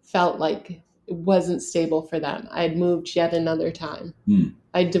felt like it wasn't stable for them. I had moved yet another time.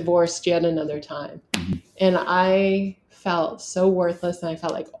 I divorced yet another time. And I felt so worthless, and I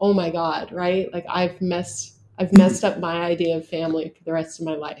felt like, oh my God, right? Like I've messed up my idea of family for the rest of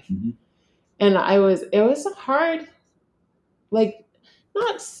my life. And it was a hard, like,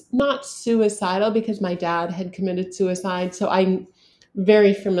 not suicidal, because my dad had committed suicide. So I'm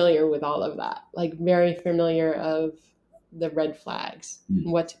very familiar with all of that, like very familiar of the red flags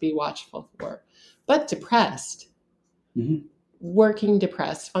and what to be watchful for. But depressed, working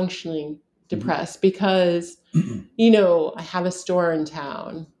depressed, functioning depressed, because, I have a store in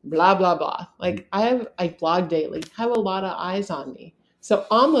town, blah, blah, blah. Like I blog daily, have a lot of eyes on me. So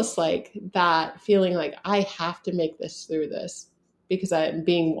almost like that feeling like I have to make this through this because I am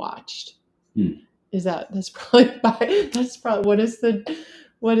being watched. That's probably what is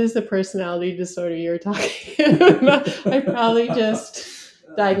the personality disorder you're talking about? I probably just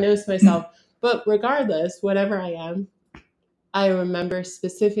diagnosed myself. But regardless, whatever I am, I remember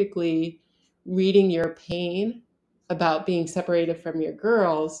specifically reading your pain about being separated from your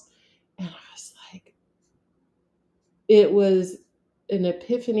girls. And I was like, it was an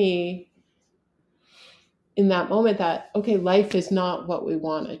epiphany in that moment that, okay, life is not what we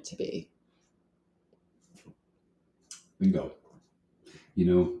want it to be. Bingo.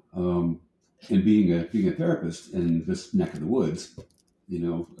 And being a therapist in this neck of the woods,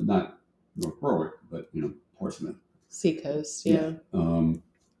 not North Berwick, but Portsmouth, Seacoast, yeah.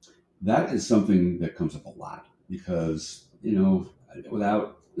 That is something that comes up a lot because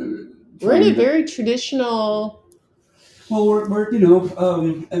without we're in a very traditional. Well, we're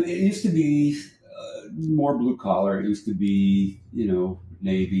it used to be more blue collar. It used to be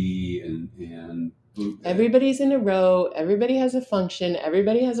Navy and everybody's in a row. Everybody has a function.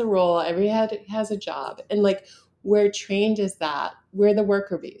 Everybody has a role. Everybody has a job, and like we're trained as that. We're the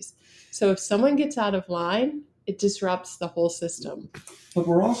worker bees. So if someone gets out of line, it disrupts the whole system. But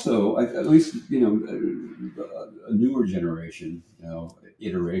we're also, at least a newer generation,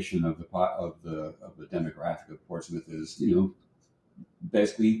 iteration of the demographic of Portsmouth is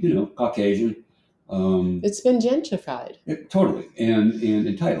basically Caucasian. It's been gentrified. Totally, and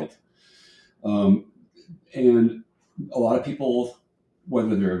entitled. And a lot of people,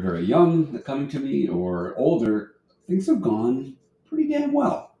 whether they're very young, coming to me, or older, things have gone pretty damn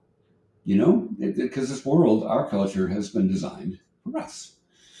well. Because this world, our culture has been designed for us.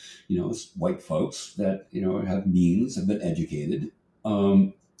 It's white folks that, have means, have been educated.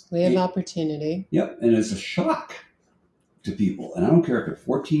 We have opportunity. Yep. And it's a shock to people. And I don't care if they're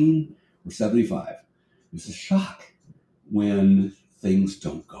 14 or 75. It's a shock when things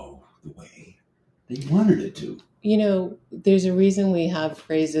don't go the way they wanted it to. There's a reason we have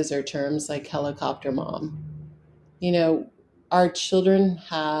phrases or terms like helicopter mom. Our children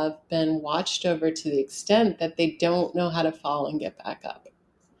have been watched over to the extent that they don't know how to fall and get back up.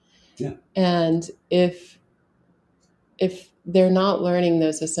 Yeah. And if they're not learning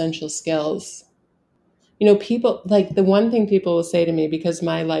those essential skills, people, like, the one thing people will say to me, because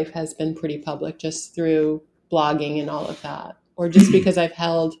my life has been pretty public just through blogging and all of that, or just because I've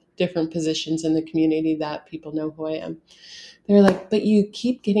held different positions in the community that people know who I am. They're like, but you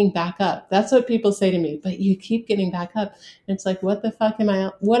keep getting back up. That's what people say to me, but you keep getting back up. And it's like, what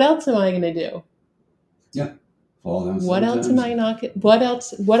else am I going to do? Yeah. fall down. What else am sometimes. I not?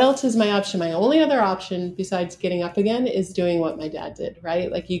 What else is my option? My only other option besides getting up again is doing what my dad did.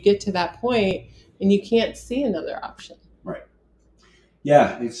 Right? Like you get to that point and you can't see another option. Right.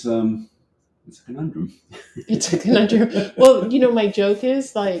 Yeah, it's a conundrum. It's a conundrum. Well, my joke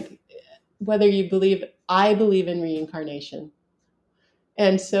is like whether you believe, I believe in reincarnation,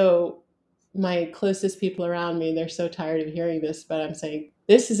 and so my closest people around me, they're so tired of hearing this, but I'm saying,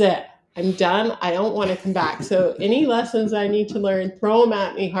 this is it. I'm done. I don't want to come back. So any lessons I need to learn, throw them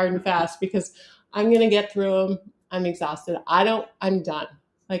at me hard and fast because I'm going to get through them. I'm exhausted. I'm done.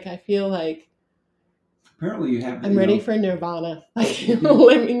 Like, I feel like apparently you have. I'm ready for nirvana. Like,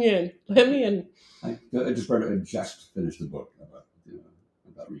 let me in. Let me in. I just finished the book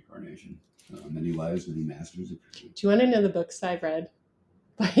about reincarnation. Many lives, many masters. Do you want to know the books I've read?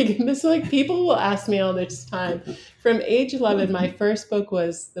 Like this, like people will ask me all this time. From age 11, my first book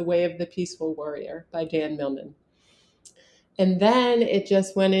was The Way of the Peaceful Warrior by Dan Millman. And then it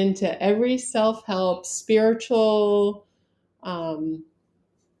just went into every self-help, spiritual. I've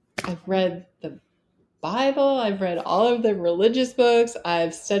read the Bible. I've read all of the religious books.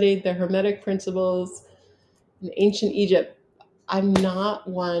 I've studied the Hermetic principles in ancient Egypt. I'm not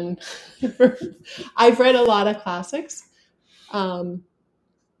one. I've read a lot of classics.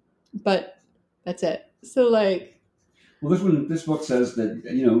 But that's it. So like, well, this book says that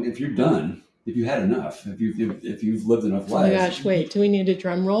if you're done, if you had enough, if you've lived enough lives. Oh my gosh! Wait, do we need a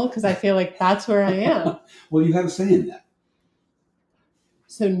drum roll? Because I feel like that's where I am. Well, you have a say in that.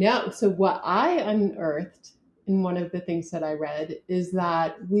 So what I unearthed in one of the things that I read is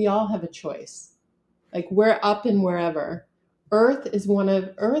that we all have a choice. Like we're up and wherever. Earth is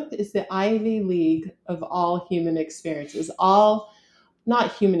the Ivy League of all human experiences.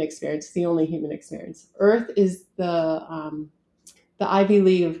 Not human experience, the only human experience. Earth is the Ivy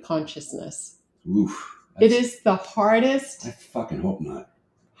League of consciousness. Oof. It is the hardest. I fucking hope not.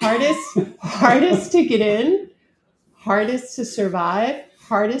 Hardest to get in, hardest to survive,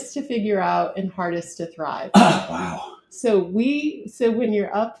 hardest to figure out, and hardest to thrive. Wow. So when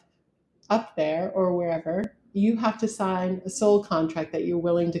you're up there or wherever, you have to sign a soul contract that you're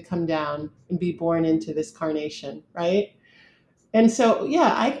willing to come down and be born into this carnation, right? And so,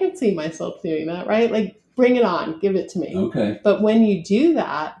 yeah, I can see myself doing that, right? Like, bring it on, give it to me. Okay. But when you do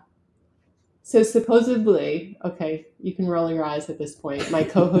that, so supposedly, okay, you can roll your eyes at this point. My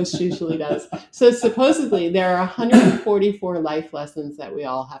co-host usually does. So supposedly there are 144 life lessons that we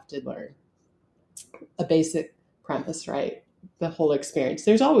all have to learn. A basic premise, right? The whole experience.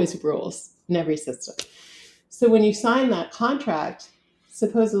 There's always rules in every system. So when you sign that contract,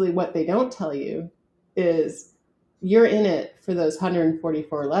 supposedly what they don't tell you is you're in it for those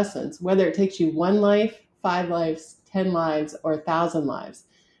 144 lessons, whether it takes you 1 life, 5 lives, 10 lives, or 1,000 lives.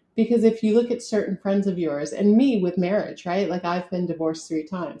 Because if you look at certain friends of yours, and me with marriage, right? Like I've been divorced 3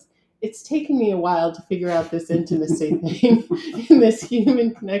 times. It's taken me a while to figure out this intimacy thing and this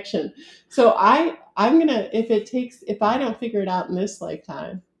human connection. So I'm gonna, if I don't figure it out in this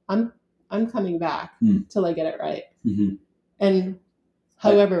lifetime, I'm coming back till I get it right. Mm-hmm. And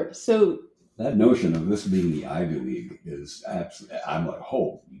however, so that notion of this being the Ivy League is absolutely, I'm like,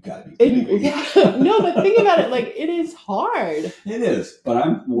 oh, you gotta be kidding me. No, but think about it, like it is hard. It is, but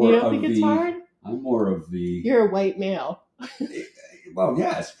I'm more You don't think it's hard? I'm more of the... You're a white male. Well,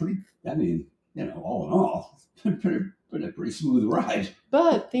 yeah, it's pretty, I mean, all in all, it's been a pretty smooth ride.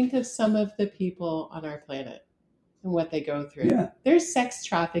 But think of some of the people on our planet and what they go through. Yeah. There's sex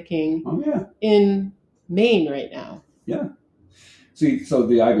trafficking in Maine right now. Yeah. See, so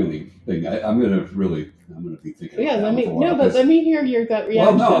the Ivy League thing, I'm gonna be thinking. Yeah, let me hear your gut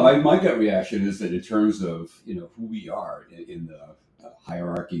reaction. Well, no, my gut reaction is that in terms of who we are in the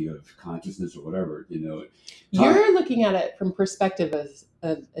hierarchy of consciousness or whatever, you're looking at it from perspective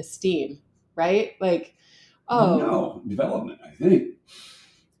of esteem, right? Like, no, development. I think.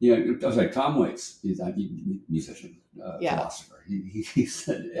 Yeah, it was like Tom Waits. He's a musician, philosopher. He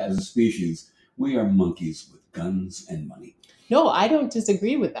said, as a species, we are monkeys with guns and money. No, I don't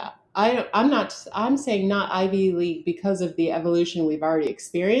disagree with that. I'm saying not Ivy League because of the evolution we've already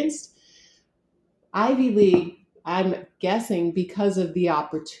experienced. Ivy League, I'm guessing because of the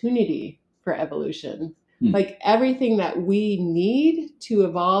opportunity for evolution. Like everything that we need to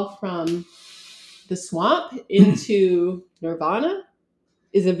evolve from the swamp into nirvana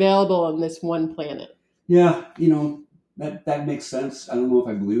is available on this one planet. Yeah, that makes sense. I don't know if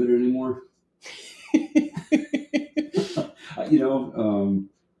I believe it anymore. I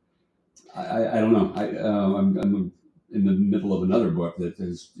don't know. in the middle of another book that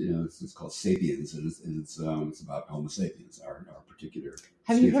is, it's called Sapiens, and it's about Homo sapiens, our particular.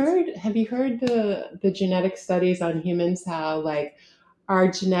 Have you heard the genetic studies on humans? How like our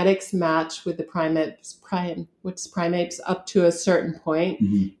genetics match with the primates up to a certain point,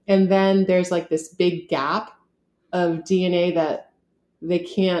 and then there's like this big gap of DNA that they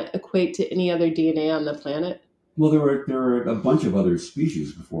can't equate to any other DNA on the planet. Well, there were a bunch of other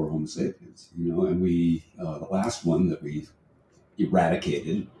species before Homo sapiens, and we the last one that we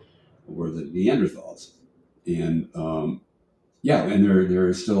eradicated were the Neanderthals, and and there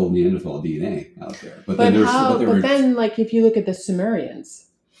is still Neanderthal DNA out there. But then like if you look at the Sumerians,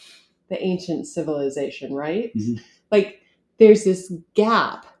 the ancient civilization, right? Mm-hmm. Like there's this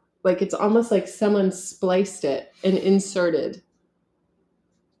gap, like it's almost like someone spliced it and inserted.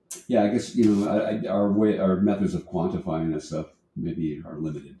 Yeah, I guess our methods of quantifying this stuff maybe are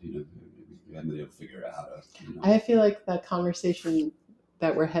limited. We haven't been able to figure out how to. I feel like the conversation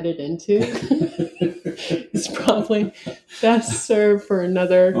that we're headed into is probably best served for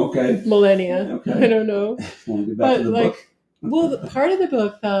another millennia. Okay. I don't know. Want to get back to the book? Well, part of the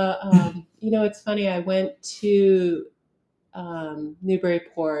book, it's funny. I went to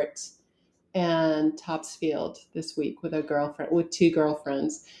Newburyport and Topsfield this week with two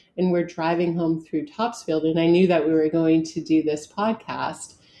girlfriends, and we're driving home through Topsfield, and I knew that we were going to do this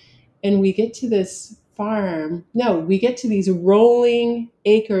podcast, and we get to this farm. No, we get to these rolling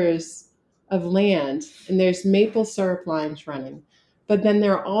acres of land, and there's maple syrup lines running, but then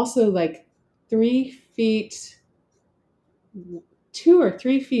there are also like 3 feet, 2 or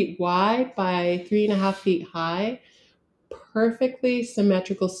 3 feet wide by 3.5 feet high, perfectly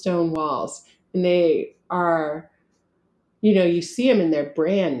symmetrical stone walls, and they are, you see them and they're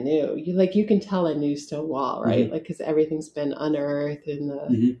brand new. You can tell a new stone wall, right? Mm-hmm. Like because everything's been unearthed and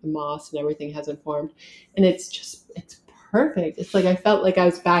the moss and everything hasn't formed, and it's perfect. It's like I felt like I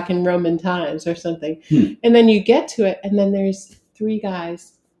was back in Roman times or something. And then you get to it, and then there's 3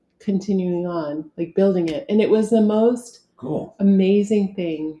 guys continuing on, like building it, and it was the most cool, amazing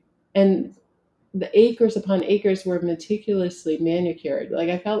thing. And the acres upon acres were meticulously manicured. Like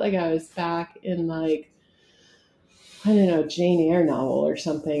I felt like I was back in like, I don't know, Jane Eyre novel or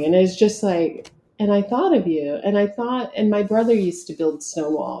something. And it's just like, and I thought of you, and my brother used to build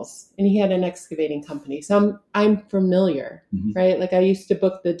stone walls, and he had an excavating company. So I'm familiar, right? Like I used to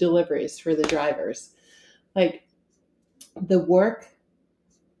book the deliveries for the drivers. Like the work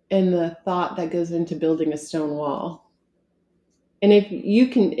and the thought that goes into building a stone wall. And if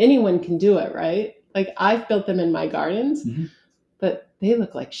anyone can do it, right? Like I've built them in my gardens, but they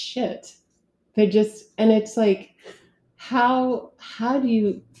look like shit. And it's like, how do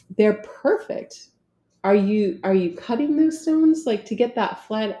you, they're perfect. Are you cutting those stones like to get that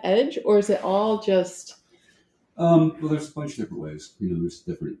flat edge, or is it all just? Well, there's a bunch of different ways. There's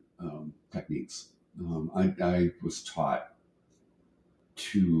different techniques. I was taught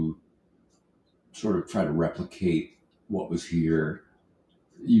to sort of try to replicate what was here,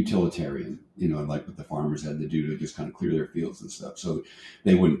 utilitarian, like what the farmers had to do to just kind of clear their fields and stuff. So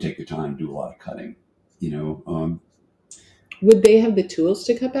they wouldn't take the time to do a lot of cutting, Would they have the tools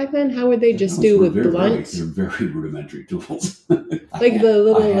to cut back then? How would they just do with blunt? They're very rudimentary tools. Like the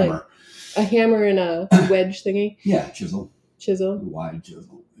little a hammer and a wedge thingy? Yeah, chisel. A wide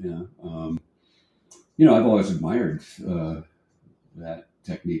chisel, yeah. I've always admired that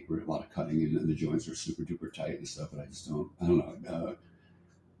technique where a lot of cutting and the joints are super duper tight and stuff, but I don't know.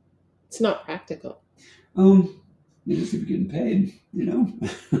 It's not practical. It is if you're getting paid,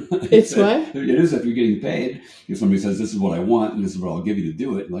 It's what? It is if you're getting paid. If somebody says, this is what I want and this is what I'll give you to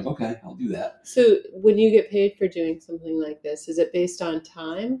do it, you're like, okay, I'll do that. So when you get paid for doing something like this, is it based on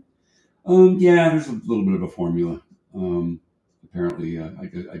time? Yeah, there's a little bit of a formula. Apparently, I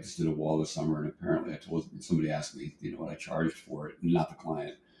just did a wall this summer, and apparently somebody asked me, what I charged for it, not the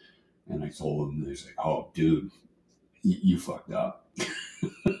client. And I told them, and they said, oh, dude, you fucked up.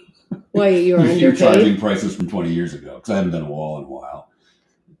 Why, you're underpaid? You're charging prices from 20 years ago, because I haven't done a wall in a while.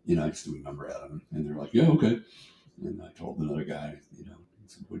 I just threw a number at them, and they're like, yeah, okay. And I told another guy, he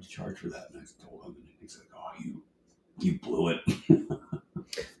said, what'd you charge for that? And I told him, and he said, oh, you blew it.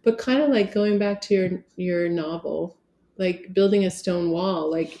 But kind of like going back to your novel, like building a stone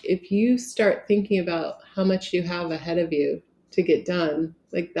wall, like if you start thinking about how much you have ahead of you to get done,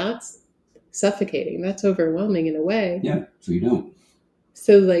 like that's suffocating. That's overwhelming in a way. Yeah, so you don't.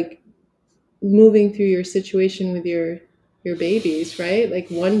 So like moving through your situation with your babies, right? Like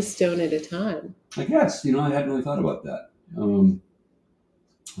one stone at a time. I guess, I hadn't really thought about that.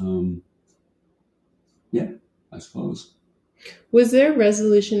 Yeah, I suppose. Was there a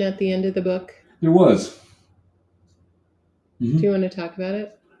resolution at the end of the book? There was. Mm-hmm. Do you want to talk about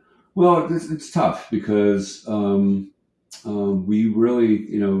it? Well, it's tough because we really,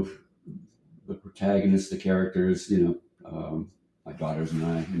 the protagonists, the characters, my daughters and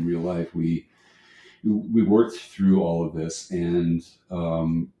I in real life, we worked through all of this, and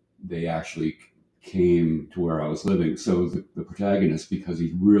they actually came to where I was living. So the protagonist, because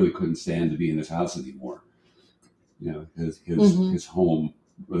he really couldn't stand to be in his house anymore, his home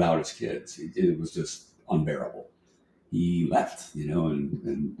without his kids, it was just unbearable. He left,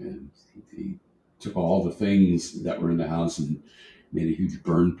 and he took all the things that were in the house and made a huge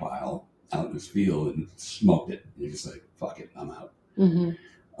burn pile out in his field and smoked it. And he's just like, fuck it, I'm out. And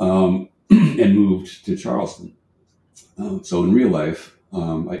moved to Charleston. So in real life,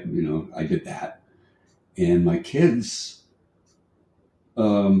 I did that. And my kids,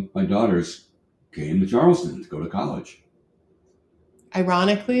 my daughters, came to Charleston to go to college.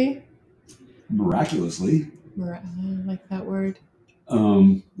 Ironically? Miraculously. I like that word.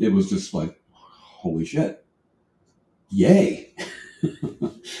 It was just like, holy shit. Yay.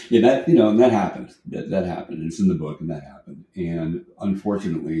 And that happened. That happened. It's in the book, and that happened. And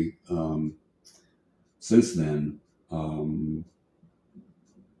unfortunately, since then,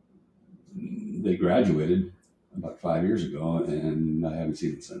 they graduated about 5 years ago, and I haven't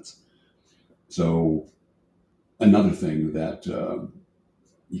seen them since. So another thing that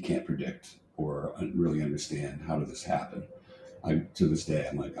you can't predict or really understand, how did this happen? To this day,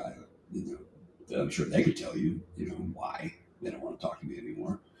 I'm like, I'm sure they could tell you, why they don't want to talk to me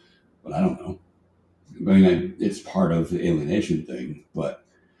anymore, but I don't know. I mean, it's part of the alienation thing. But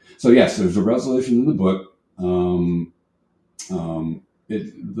so yes, there's a resolution in the book.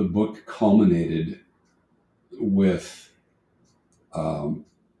 The book culminated with the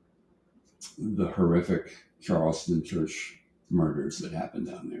horrific Charleston church murders that happened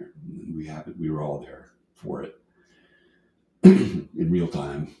down there. And we were all there for it in real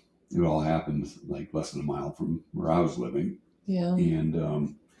time. It all happened like less than a mile from where I was living. Yeah. And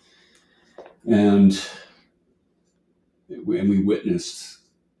we witnessed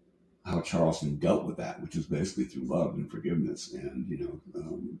how Charleston dealt with that, which is basically through love and forgiveness. And,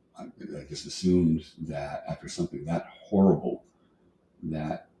 I just assumed that after something that horrible,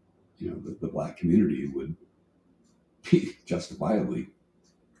 that, the Black community would be justifiably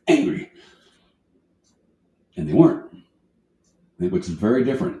angry. And they weren't, which is very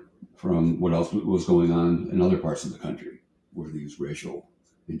different from what else was going on in other parts of the country where these racial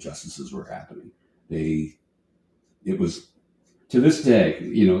injustices were happening. It was, to this day,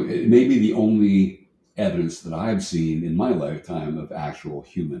 it may be the only evidence that I've seen in my lifetime of actual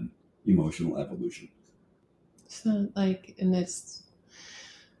human emotional evolution. So,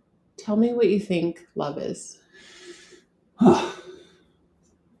 tell me what you think love is.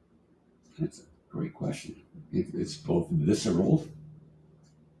 That's a great question. It's both visceral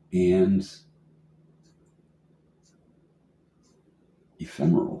and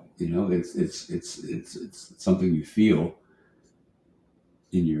ephemeral. It's something you feel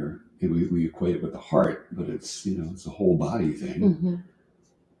in we equate it with the heart, but it's a whole body thing. Mm-hmm.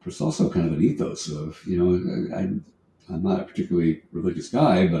 But it's also kind of an ethos of I'm not a particularly religious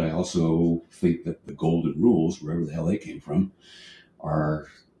guy, but I also think that the golden rules, wherever the hell they came from, are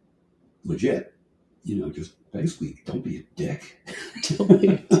legit. Just basically don't be a dick. Don't be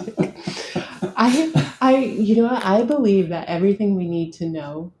a dick. I believe that everything we need to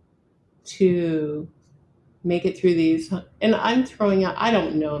know to make it through these, and I'm throwing out, I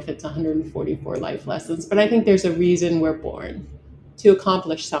don't know if it's 144 life lessons, but I think there's a reason we're born, to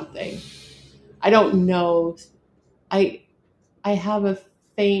accomplish something. I don't know. I have a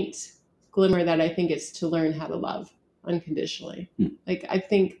faint glimmer that I think it's to learn how to love unconditionally. Like, I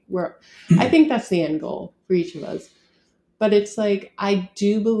think that's the end goal for each of us. But it's like, I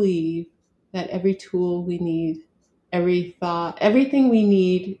do believe that every tool we need, every thought, everything we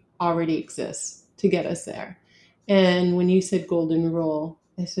need already exists to get us there. And when you said golden rule,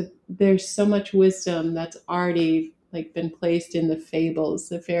 I said, there's so much wisdom that's already been placed in the fables,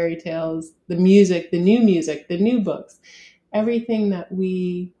 the fairy tales, the music, the new books, everything that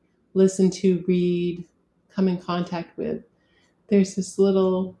we listen to, read, come in contact with. There's this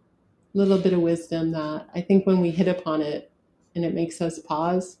little bit of wisdom that I think when we hit upon it and it makes us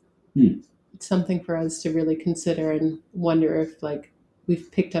pause, it's something for us to really consider and wonder if we've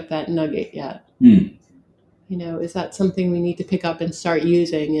picked up that nugget yet. Is that something we need to pick up and start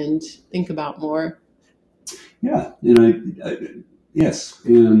using and think about more? Yeah, yes.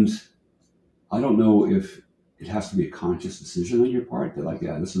 And I don't know if it has to be a conscious decision on your part that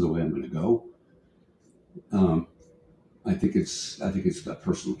this is the way I'm going to go. I think it's a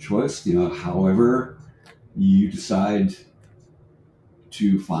personal choice. However you decide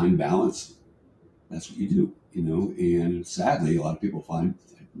to find balance. That's what you do, and sadly, a lot of people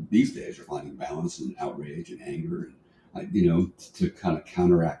these days are finding balance in outrage and anger, and to kind of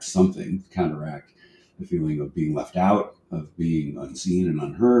counteract the feeling of being left out, of being unseen and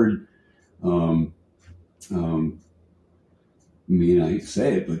unheard. I mean, I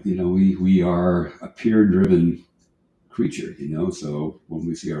say it, but we are a peer-driven creature, so when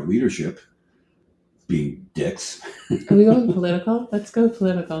we see our leadership being dicks. Are we going political? Let's go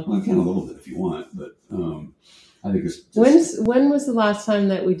political. Well, I can a little bit if you want, but I think it's just... When was the last time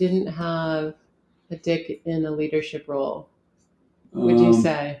that we didn't have a dick in a leadership role? Would you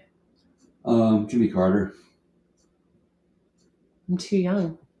say? Jimmy Carter. I'm too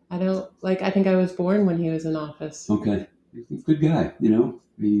young. I think I was born when he was in office. Okay. He's a good guy,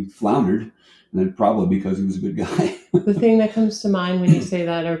 He floundered, and then probably because he was a good guy. The thing that comes to mind when you say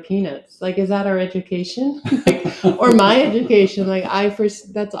that are peanuts. Like, is that our education? Or my education?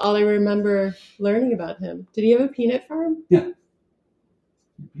 That's all I remember learning about him. Did he have a peanut farm? Yeah.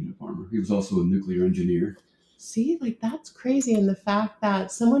 Peanut farmer. He was also a nuclear engineer. See, that's crazy. And the fact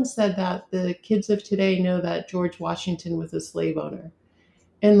that someone said that the kids of today know that George Washington was a slave owner.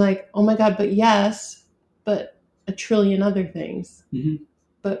 And oh my God, but yes, but a trillion other things. Mm-hmm.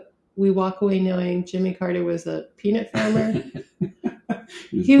 But we walk away knowing Jimmy Carter was a peanut farmer.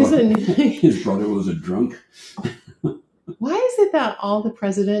 His brother was a drunk. Why is it that all the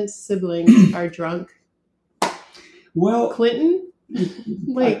president's siblings are drunk? Well, Clinton?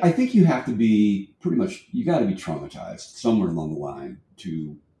 I think you have to be you got to be traumatized somewhere along the line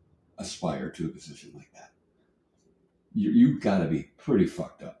to aspire to a position like that. You've got to be pretty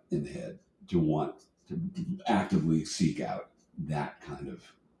fucked up in the head to want to actively seek out that kind of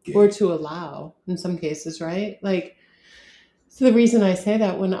game. Or to allow, in some cases, right? So the reason I say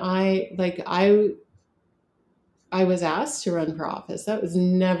that, when I was asked to run for office, that was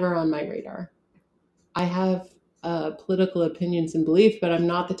never on my radar. I have political opinions and belief, but I'm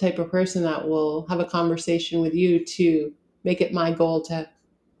not the type of person that will have a conversation with you to make it my goal to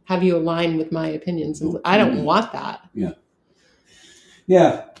have you align with my opinions. I don't want that. Yeah.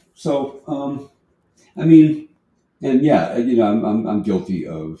 Yeah. So, I mean, and yeah, I'm guilty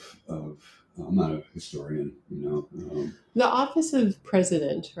of I'm not a historian, The office of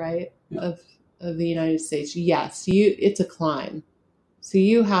president, right? Yeah. Of the United States. Yes, it's a climb. So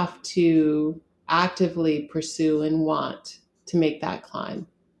you have to actively pursue and want to make that climb.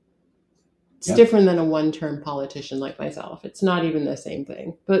 It's different than a one-term politician like myself. It's not even the same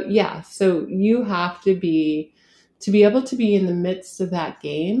thing. But yeah, so you have to be able to be in the midst of that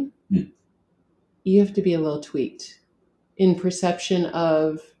game. You have to be a little tweaked in perception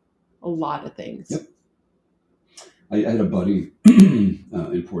of a lot of things. Yep. I had a buddy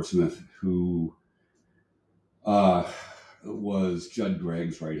in Portsmouth who was Judd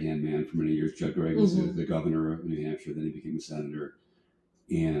Gregg's right-hand man for many years. Judd Gregg was the governor of New Hampshire. Then he became a senator.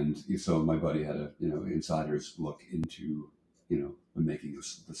 And so my buddy had a insider's look into the making of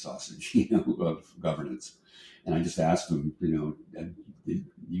the sausage of governance. And I just asked him,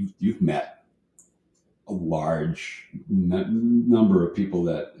 you've met a large number of people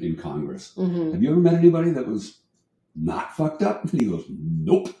that in Congress. Mm-hmm. Have you ever met anybody that was not fucked up? And he goes,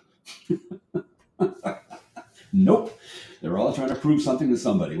 nope. Nope. They're all trying to prove something to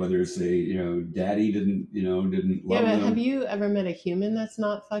somebody, whether it's daddy didn't love them. Yeah, but have you ever met a human that's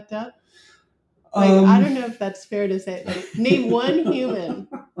not fucked up? I don't know if that's fair to say. Name one human.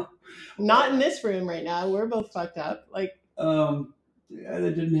 Not in this room right now. We're both fucked up. They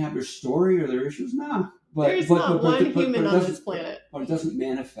didn't have their story or their issues. Nah. There's not one human on this planet. But it doesn't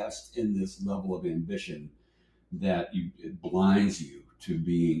manifest in this level of ambition that it blinds you to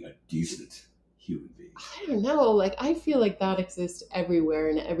being a decent human being. I don't know. I feel like that exists everywhere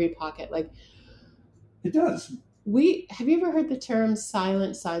in every pocket. It does. Have you ever heard the term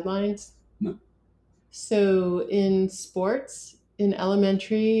silent sidelines? No. So in sports, in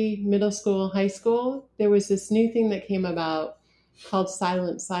elementary, middle school, high school, there was this new thing that came about called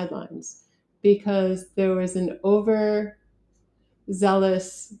silent sidelines, because there was an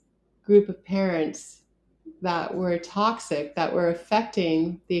overzealous group of parents that were toxic, that were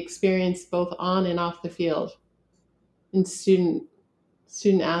affecting the experience both on and off the field in student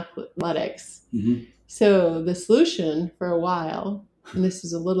athletics. Mm-hmm. So the solution for a while, and this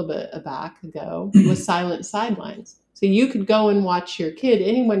is a little bit back ago, was silent sidelines. So you could go and watch your kid,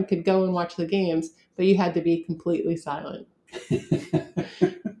 anyone could go and watch the games, but you had to be completely silent.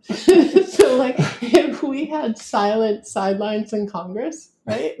 So if we had silent sidelines in Congress,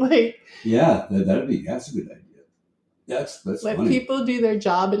 right? Yeah, that's a good idea. That's let funny. People do their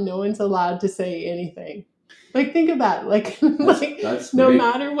job and no one's allowed to say anything. Like, think of that. Like, That's no great.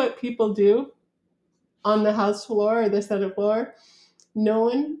 matter what people do on the House floor or the Senate floor, no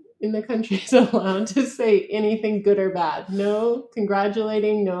one in the country is allowed to say anything good or bad. No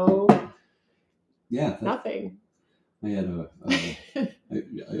congratulating, no nothing. I had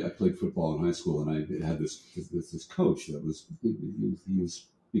I played football in high school, and I had this coach that was he was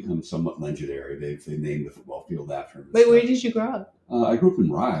become somewhat legendary. They named the football field after him. Wait, where did you grow up? I grew up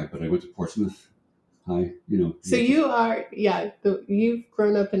in Rye, but I went to Portsmouth High. So you are, you've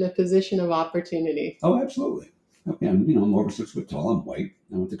grown up in a position of opportunity. Oh, absolutely. And I'm over 6 foot tall. I'm white.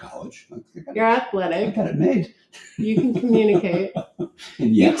 I went to college. You're athletic. I got it made. You can communicate.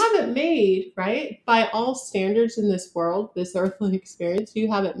 And yet, you have it made, right? By all standards in this world, this earthly experience,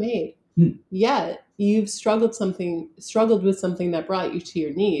 you have it made. Yet you've struggled with something that brought you to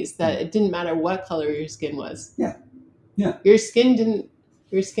your knees. That it didn't matter what color your skin was. Yeah. Your skin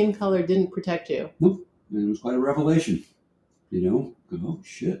color didn't protect you. Nope. And it was quite a revelation. Oh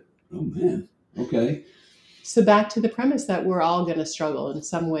shit. Oh man. Okay. So back to the premise that we're all going to struggle in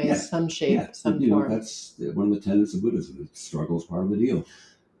some way, some shape, some form. That's one of the tenets of Buddhism. Struggle is part of the deal.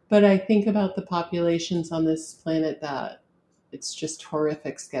 But I think about the populations on this planet that it's just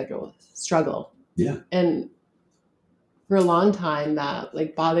horrific struggle. Yeah. And for a long time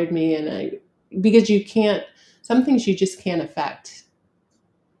that bothered me, because some things you just can't affect.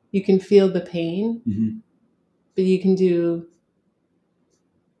 You can feel the pain, but you can do.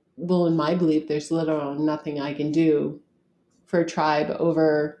 Well, in my belief, there's literally nothing I can do for a tribe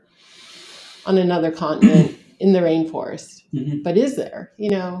over on another continent in the rainforest. But is there,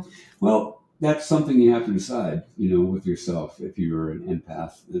 Well, that's something you have to decide, with yourself, if you're an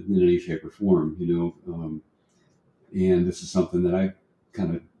empath in any shape or form, and this is something that I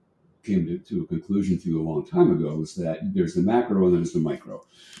kind of came to a conclusion to a long time ago, is that there's the macro and there's the micro.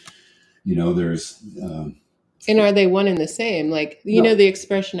 There's... and are they one and the same? No. The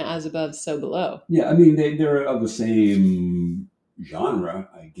expression "as above, so below." Yeah, I mean they're of the same genre,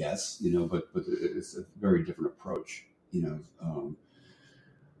 I guess. But it's a very different approach.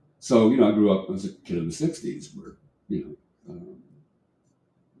 So I grew up as a kid in the '60s, where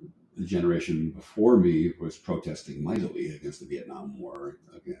the generation before me was protesting mightily against the Vietnam War,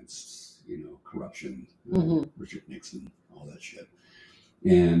 against corruption, Richard Nixon, all that shit.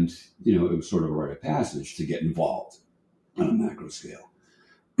 And, it was sort of a rite of passage to get involved on a macro scale.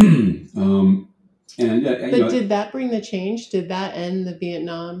 But did that bring the change? Did that end the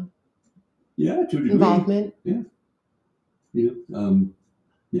Vietnam to a degree. Involvement? Yeah.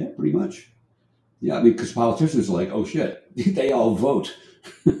 Yeah, pretty much. Yeah, I mean, because politicians are like, oh shit, they all vote.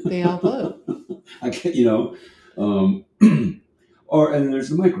 They all vote. And there's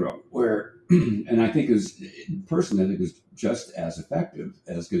the micro, where, and I think is just as effective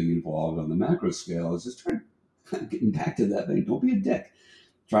as getting involved on the macro scale, is just getting back to that thing. Don't be a dick.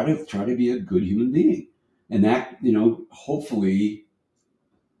 Try to be a good human being, and that hopefully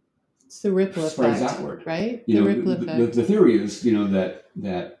it's the ripple spreads effect, outward, right? The ripple effect. The theory is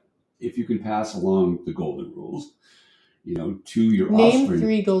that if you can pass along the golden rules, to your offspring. Name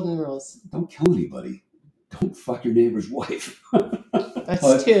 3 golden rules. Don't kill anybody. Don't fuck your neighbor's wife.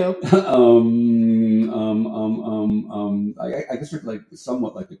 That's 2. I guess they're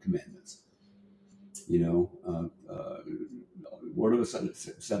somewhat like the commandments. What are the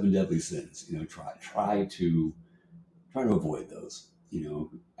 7 deadly sins? Try to avoid those.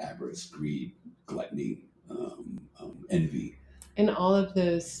 Avarice, greed, gluttony, envy. And all of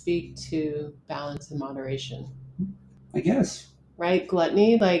those speak to balance and moderation. I guess. Right?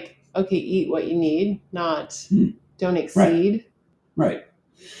 Gluttony, okay, eat what you need, not don't exceed. Right.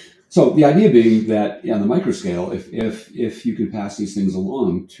 So the idea being that on the micro scale, if you can pass these things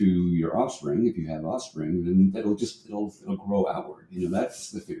along to your offspring, if you have offspring, then it'll grow outward.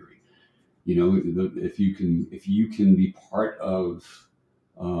 That's the theory. If you can be part of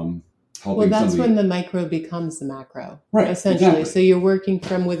helping. Well, that's when the micro becomes the macro, right? Essentially, exactly. So you're working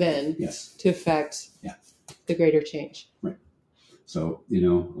from within, yes, to affect the greater change, right? So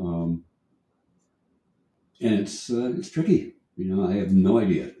and it's tricky. I have no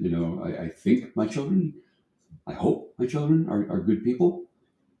idea. I think my children, I hope my children are good people,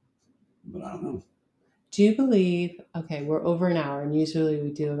 but I don't know. Do you believe, okay, we're over an hour, and usually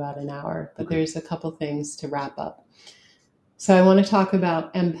we do about an hour, but there's a couple things to wrap up. So I want to talk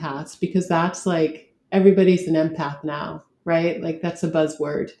about empaths, because that's everybody's an empath now, right? That's a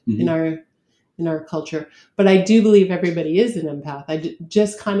buzzword in our culture. But I do believe everybody is an empath.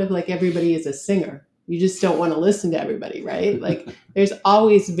 Just kind of like everybody is a singer. You just don't want to listen to everybody, right? There's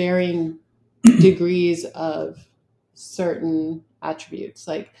always varying degrees of certain attributes.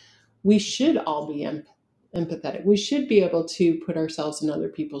 We should all be empathetic. We should be able to put ourselves in other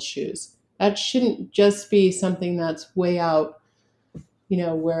people's shoes. That shouldn't just be something that's way out,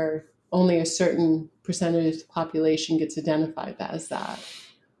 where only a certain percentage of the population gets identified as that.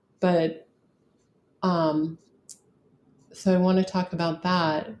 But so I want to talk about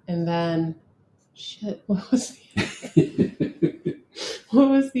that, and then what was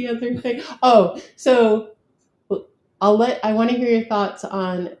the other thing? Oh, so I want to hear your thoughts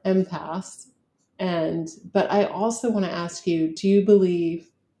on empaths, but I also want to ask you, do you believe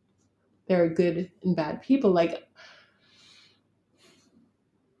there are good and bad people? Like,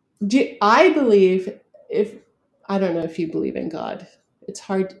 I believe, I don't know if you believe in God. It's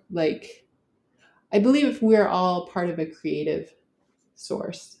hard, like, I believe if we're all part of a creative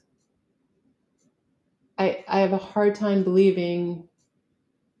source. I have a hard time believing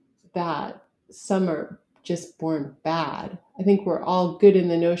that some are just born bad. I think we're all good in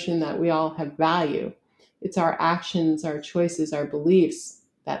the notion that we all have value. It's our actions, our choices, our beliefs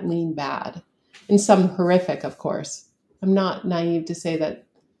that lean bad, and some horrific, of course. I'm not naive to say that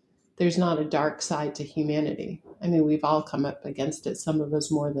there's not a dark side to humanity. I mean, we've all come up against it, some of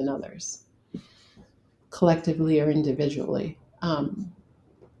us more than others, collectively or individually.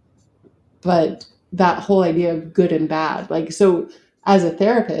 But that whole idea of good and bad, like, so as a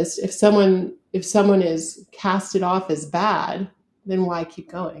therapist, if someone is casted off as bad, then why keep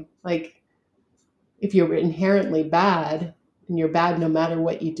going? Like, if you're inherently bad and you're bad no matter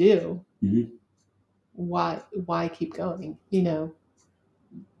what you do, mm-hmm. why keep going? You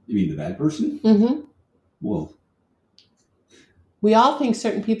mean the bad person? Mm-hmm. Well, we all think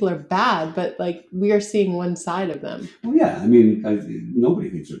certain people are bad, but like, we are seeing one side of them. Well, yeah. I mean, nobody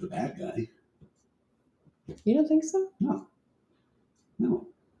thinks they're the bad guy. You don't think so? No,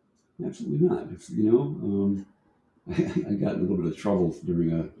 absolutely not. I got in a little bit of trouble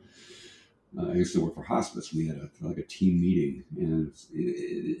during I used to work for hospice. We had a team meeting, and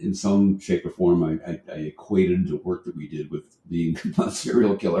in some shape or form, I equated the work that we did with being a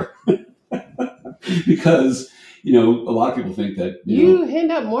serial killer. Because, a lot of people think that you hand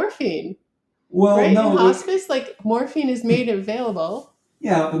out morphine. Well, right? No, in hospice, like, morphine is made available.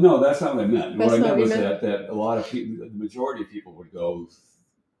 Yeah, but no, that's not what I meant. What I meant was that a lot of people, the majority of people would go,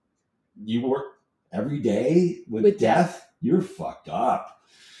 "You work every day with death? You're fucked up."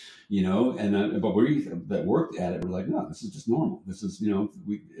 But we that worked at it were like, "No, this is just normal. This is,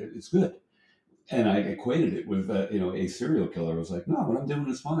 it's good." And I equated it with, a serial killer. I was like, "No, what I'm doing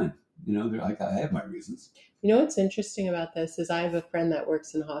is fine. I have my reasons." What's interesting about this is I have a friend that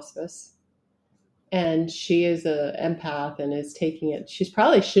works in hospice, and she is an empath and is taking it. She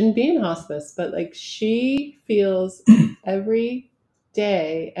probably shouldn't be in hospice, but like, she feels every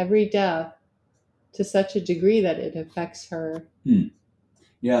day, every death, to such a degree that it affects her.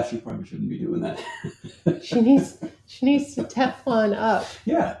 Yeah, she probably shouldn't be doing that. she needs to Teflon up.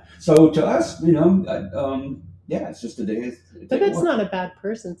 Yeah. So to us, it's just a day. But that's not a bad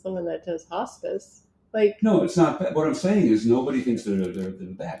person. Someone that does hospice, like, no, it's not bad. What I'm saying is nobody thinks they're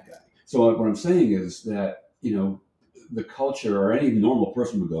the bad guy. So what I'm saying is that the culture, or any normal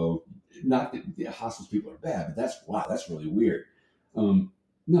person would go, not that hospice people are bad, but that's really weird.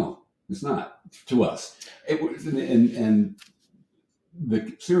 No, it's not to us. It was, and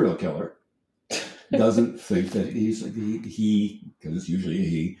the serial killer doesn't think that he because it's usually a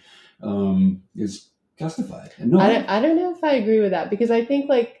he is justified. And no, I don't know if I agree with that, because I think,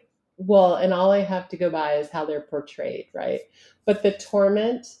 like, and all I have to go by is how they're portrayed, right? But the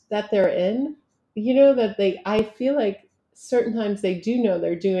torment that they're in, that I feel like certain times they do know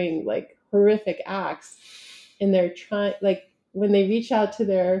they're doing, like, horrific acts, and they're trying, like, when they reach out to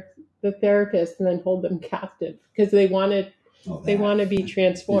the therapist and then hold them captive because they want to be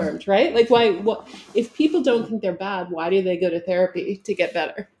transformed, right? Like, if people don't think they're bad, why do they go to therapy to get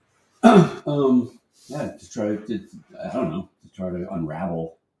better? To try to, I don't know, to try to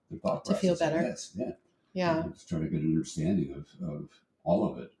unravel the thought process. To feel better. Yes, yeah. Yeah. To try to get an understanding of all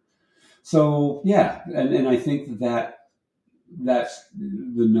of it. So, yeah, and I think that's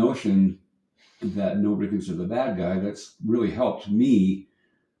the notion that nobody thinks they're the bad guy. That's really helped me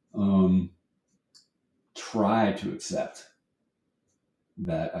try to accept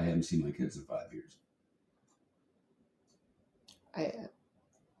that I haven't seen my kids in 5 years.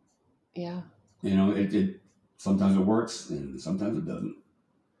 Yeah. It sometimes it works and sometimes it doesn't.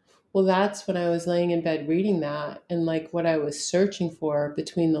 Well, that's when I was laying in bed reading that, and like, what I was searching for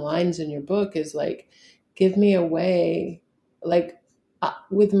between the lines in your book is like, give me a way, like,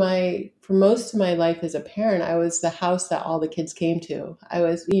 for most of my life as a parent, I was the house that all the kids came to. I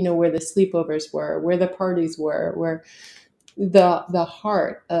was, where the sleepovers were, where the parties were, where the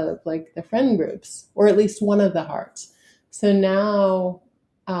heart of like the friend groups, or at least one of the hearts. So now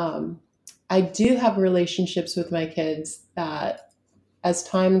I do have relationships with my kids that as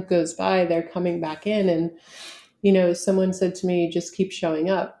time goes by, they're coming back in. And, someone said to me, just keep showing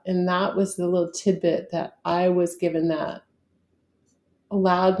up. And that was the little tidbit that I was given that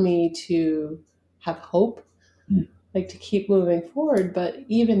allowed me to have hope, like to keep moving forward. But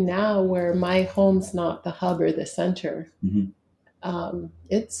even now, where my home's not the hub or the center,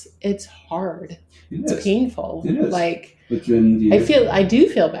 it's hard. It's painful. It is. Like, but then I do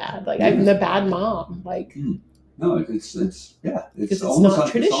feel bad. Like I'm the bad mom. Like, no, it's it's almost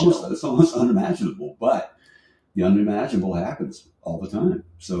not traditional. It's almost unimaginable, but the unimaginable happens all the time.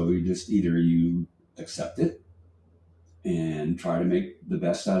 So you just either you accept it and try to make the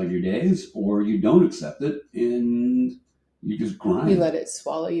best out of your days, or you don't accept it and you just grind. You let it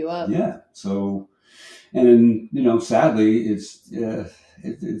swallow you up. Yeah. So, and sadly,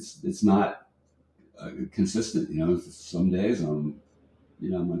 it's not consistent. Some days I'm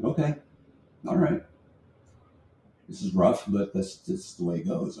like, okay, all right, this is rough, but that's the way it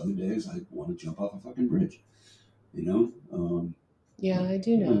goes. Other days I want to jump off a fucking bridge. Yeah, I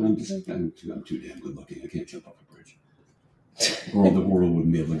do know. I'm too damn good looking. I can't jump off a bridge. Or the world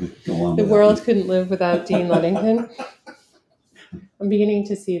wouldn't be able to go on. The world couldn't live without Dean Ludington. I'm beginning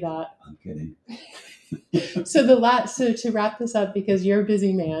to see that. I'm kidding. So to wrap this up, because you're a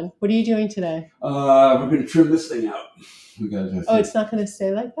busy man, what are you doing today? We're going to trim this thing out. It's not going to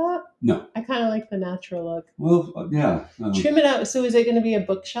stay like that? No. I kind of like the natural look. Well, yeah. Trim it out. So is it going to be a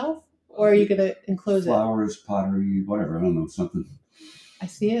bookshelf, or are you going to enclose flowers, pottery, whatever. I don't know, something. I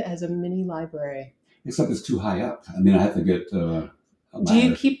see it as a mini library. Except it's too high up. I mean, I have to get a ladder. Do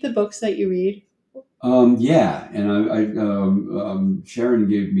you keep the books that you read? Yeah, and I Sharon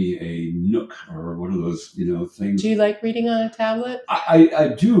gave me a Nook, or one of those things. Do you like reading on a tablet?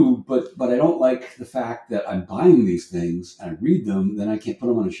 I do, but I don't like the fact that I'm buying these things and I read them, then I can't put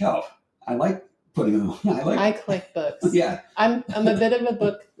them on a shelf. I like putting them on. I collect books. Yeah, I'm a bit of a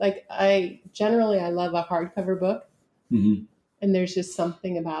book. Like I love a hardcover book, and there's just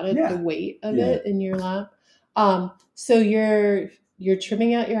something about it, the weight of it in your lap. So you're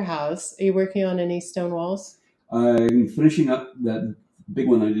trimming out your house. Are you working on any stone walls? I'm finishing up that big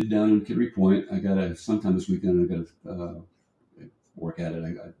one I did down in Kittery Point. Sometime this weekend, I gotta work at it.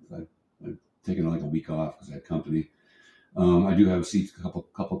 I've taken like a week off because I had company. I do have a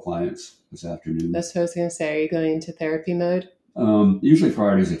couple clients this afternoon. That's what I was going to say. Are you going into therapy mode? Usually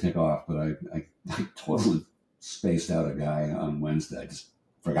Fridays I take off, but I totally spaced out a guy on Wednesday. I just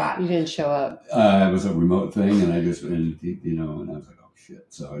forgot. You didn't show up. It was a remote thing, and I just and I was like, oh shit.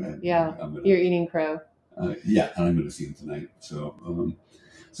 So you're eating crow. Yeah, and I'm going to see him tonight. So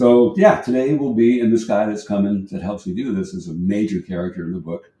today will be, and this guy that's coming that helps me do this is a major character in the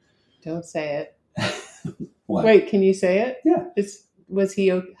book. Don't say it. What? Wait, can you say it? Yeah.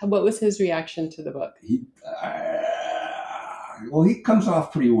 What was his reaction to the book? He comes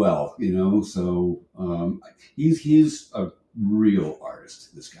off pretty well, so he's a real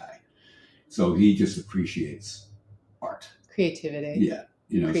artist, this guy. So he just appreciates art. Creativity. Yeah.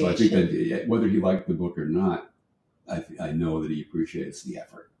 So I think that whether he liked the book or not, I know that he appreciates the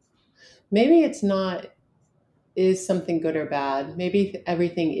effort. Maybe it's not, is something good or bad. Maybe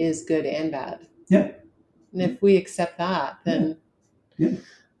everything is good and bad. Yeah. And if we accept that, then. Yeah.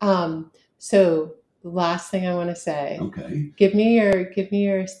 So the last thing I want to say. Okay. Give me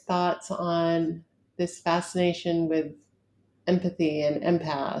your thoughts on this fascination with empathy and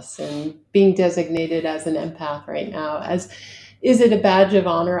empaths and being designated as an empath right now. Is it a badge of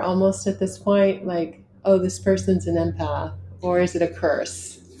honor almost at this point? Like, oh, this person's an empath, or is it a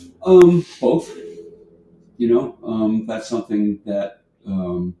curse? Both. That's something that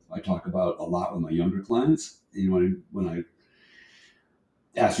I talk about a lot with my younger clients. When I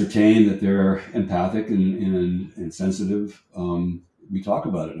ascertain that they're empathic and sensitive, we talk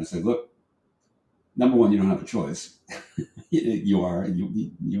about it, and I say, look, number one, you don't have a choice. You are,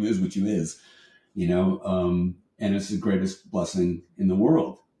 you is what you is, and it's the greatest blessing in the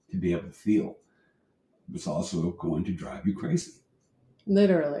world to be able to feel. It's also going to drive you crazy.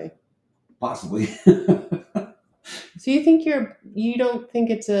 Literally. Possibly. So you don't think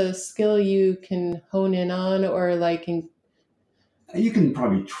it's a skill you can hone in on, or like you can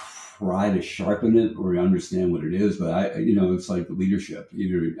probably try to sharpen it or understand what it is, but it's like leadership.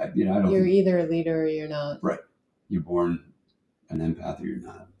 You're either a leader or you're not. Right. You're born an empath or you're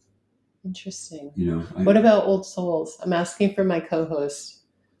not. Interesting. What about old souls? I'm asking for my co-host.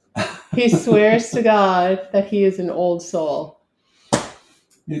 He swears to God that he is an old soul.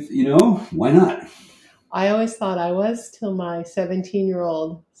 Why not? I always thought I was till my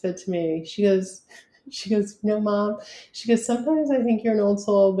 17-year-old said to me, she goes, no, Mom. She goes, sometimes I think you're an old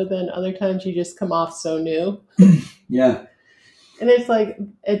soul, but then other times you just come off so new. Yeah. And it's like,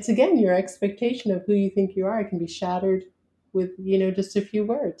 it's again, your expectation of who you think you are can be shattered with, just a few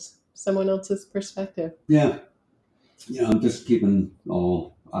words, someone else's perspective. Yeah. I'm just keeping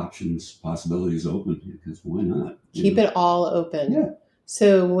all options, possibilities open because why not? Keep it all open. Yeah.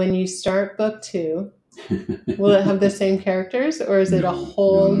 So when you start book 2, will it have the same characters or is it a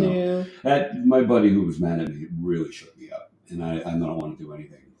whole new? My buddy who was mad at me really shook me up, and I don't want to do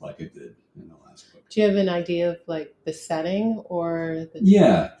anything like it did in the last book. Do you have an idea of like the setting or the?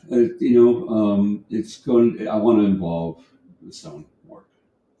 Yeah, it's going. I want to involve the stone work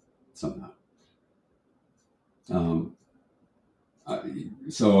somehow.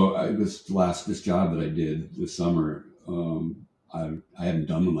 This job that I did this summer, I haven't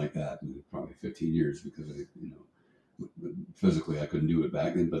done one like that in probably 15 years because physically I couldn't do it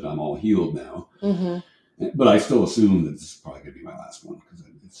back then, but I'm all healed now. Mm-hmm. But I still assume that this is probably going to be my last one because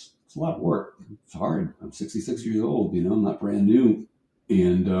it's a lot of work. It's hard. I'm 66 years old, I'm not brand new.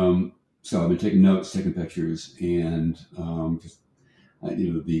 And so I've been taking notes, taking pictures, and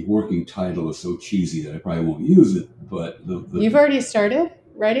the working title is so cheesy that I probably won't use it. But You've already started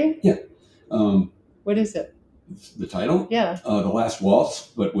writing? Yeah. What is it? The title? Yeah. The Last Waltz,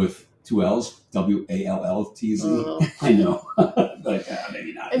 but with 2 L's, WALLTZ. Oh. I know. Like,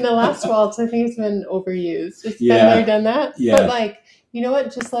 maybe not. And The Last Waltz, I think it's been overused. It's been there, done that. Yeah. But like, you know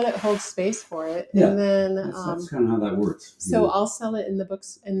what? Just let it hold space for it. Yeah. And then that's kind of how that works. So I'll sell it in the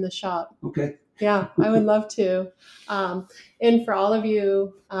books in the shop. Okay. Yeah, I would love to. And for all of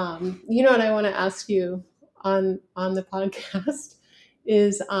you, what I want to ask you on the podcast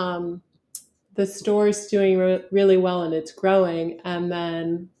is the store's doing really well and it's growing,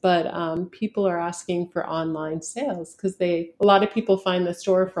 but people are asking for online sales because a lot of people find the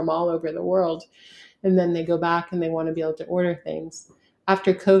store from all over the world, and then they go back and they want to be able to order things.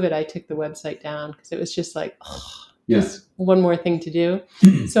 After COVID, I took the website down because it was just like, just one more thing to do.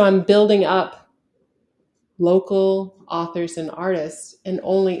 So I'm building up local authors and artists, and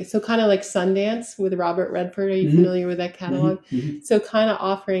so kind of like Sundance with Robert Redford. Are you mm-hmm. familiar with that catalog? Mm-hmm. So kind of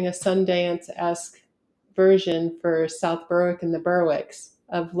offering a Sundance-esque version for South Berwick and the Berwicks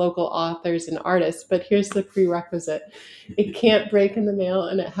of local authors and artists. But here's the prerequisite. It can't break in the mail,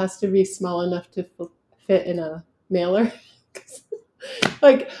 and it has to be small enough to fit in a mailer.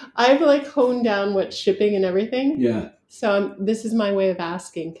 Like I've honed down what shipping and everything. Yeah. So this is my way of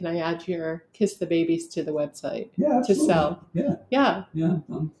asking, can I add your Kiss the Babies to the website to sell? Yeah. Yeah. Yeah.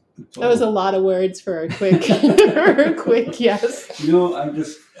 That was a lot of words for a quick, yes. I'm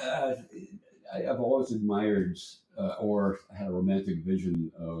just, I've always admired or had a romantic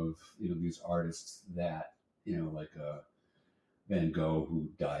vision of, these artists that, like Van Gogh, who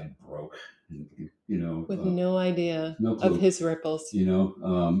died broke. With no idea of his ripples.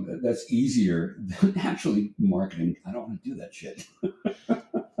 That's easier than actually marketing. I don't want to do that shit.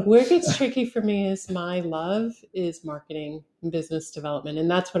 Where it gets tricky for me is my love is marketing and business development. And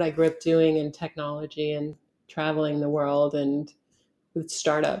that's what I grew up doing in technology and traveling the world and with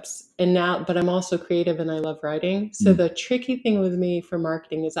startups. But I'm also creative and I love writing. So the tricky thing with me for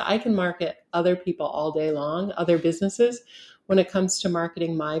marketing is that I can market other people all day long, other businesses. When it comes to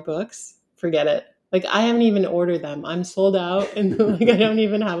marketing my books, forget it. Like I haven't even ordered them. I'm sold out and I don't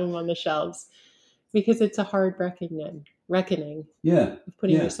even have them on the shelves because it's a hard reckoning. Yeah.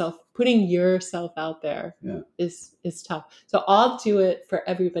 Putting yourself out there is tough. So I'll do it for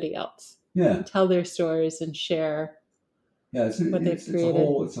everybody else. Yeah. Tell their stories and share what they've created.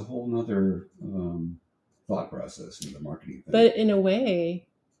 It's a whole nother thought process in the marketing thing. But in a way,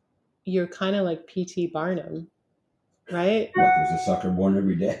 you're kind of like P.T. Barnum. Right? What, there's a sucker born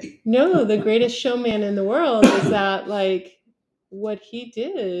every day? No, the greatest showman in the world is that what he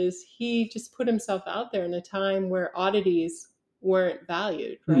did is he just put himself out there in a time where oddities weren't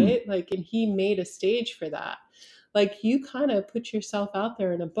valued, right? And he made a stage for that. You kind of put yourself out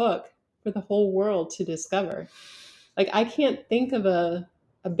there in a book for the whole world to discover. I can't think of a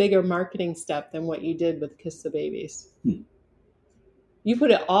bigger marketing step than what you did with Kiss the Babies. You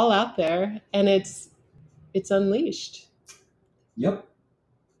put it all out there and it's unleashed. Yep.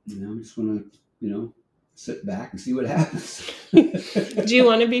 I'm just going to, sit back and see what happens. Do you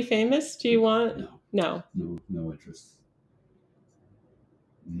want to be famous? Do you want? No interest.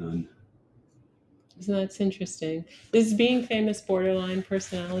 None. So that's interesting. Is being famous borderline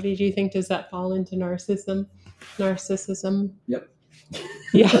personality? Do you think, does that fall into narcissism? Yep.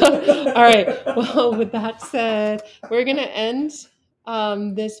 Yeah. All right. Well, with that said, we're going to end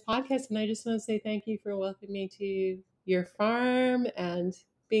this podcast, and I just want to say thank you for welcoming me to your farm and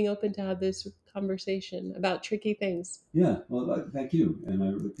being open to have this conversation about tricky things. Yeah, well, thank you, and I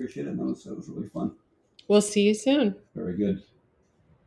really appreciate it. And it was really fun. We'll see you soon. Very good.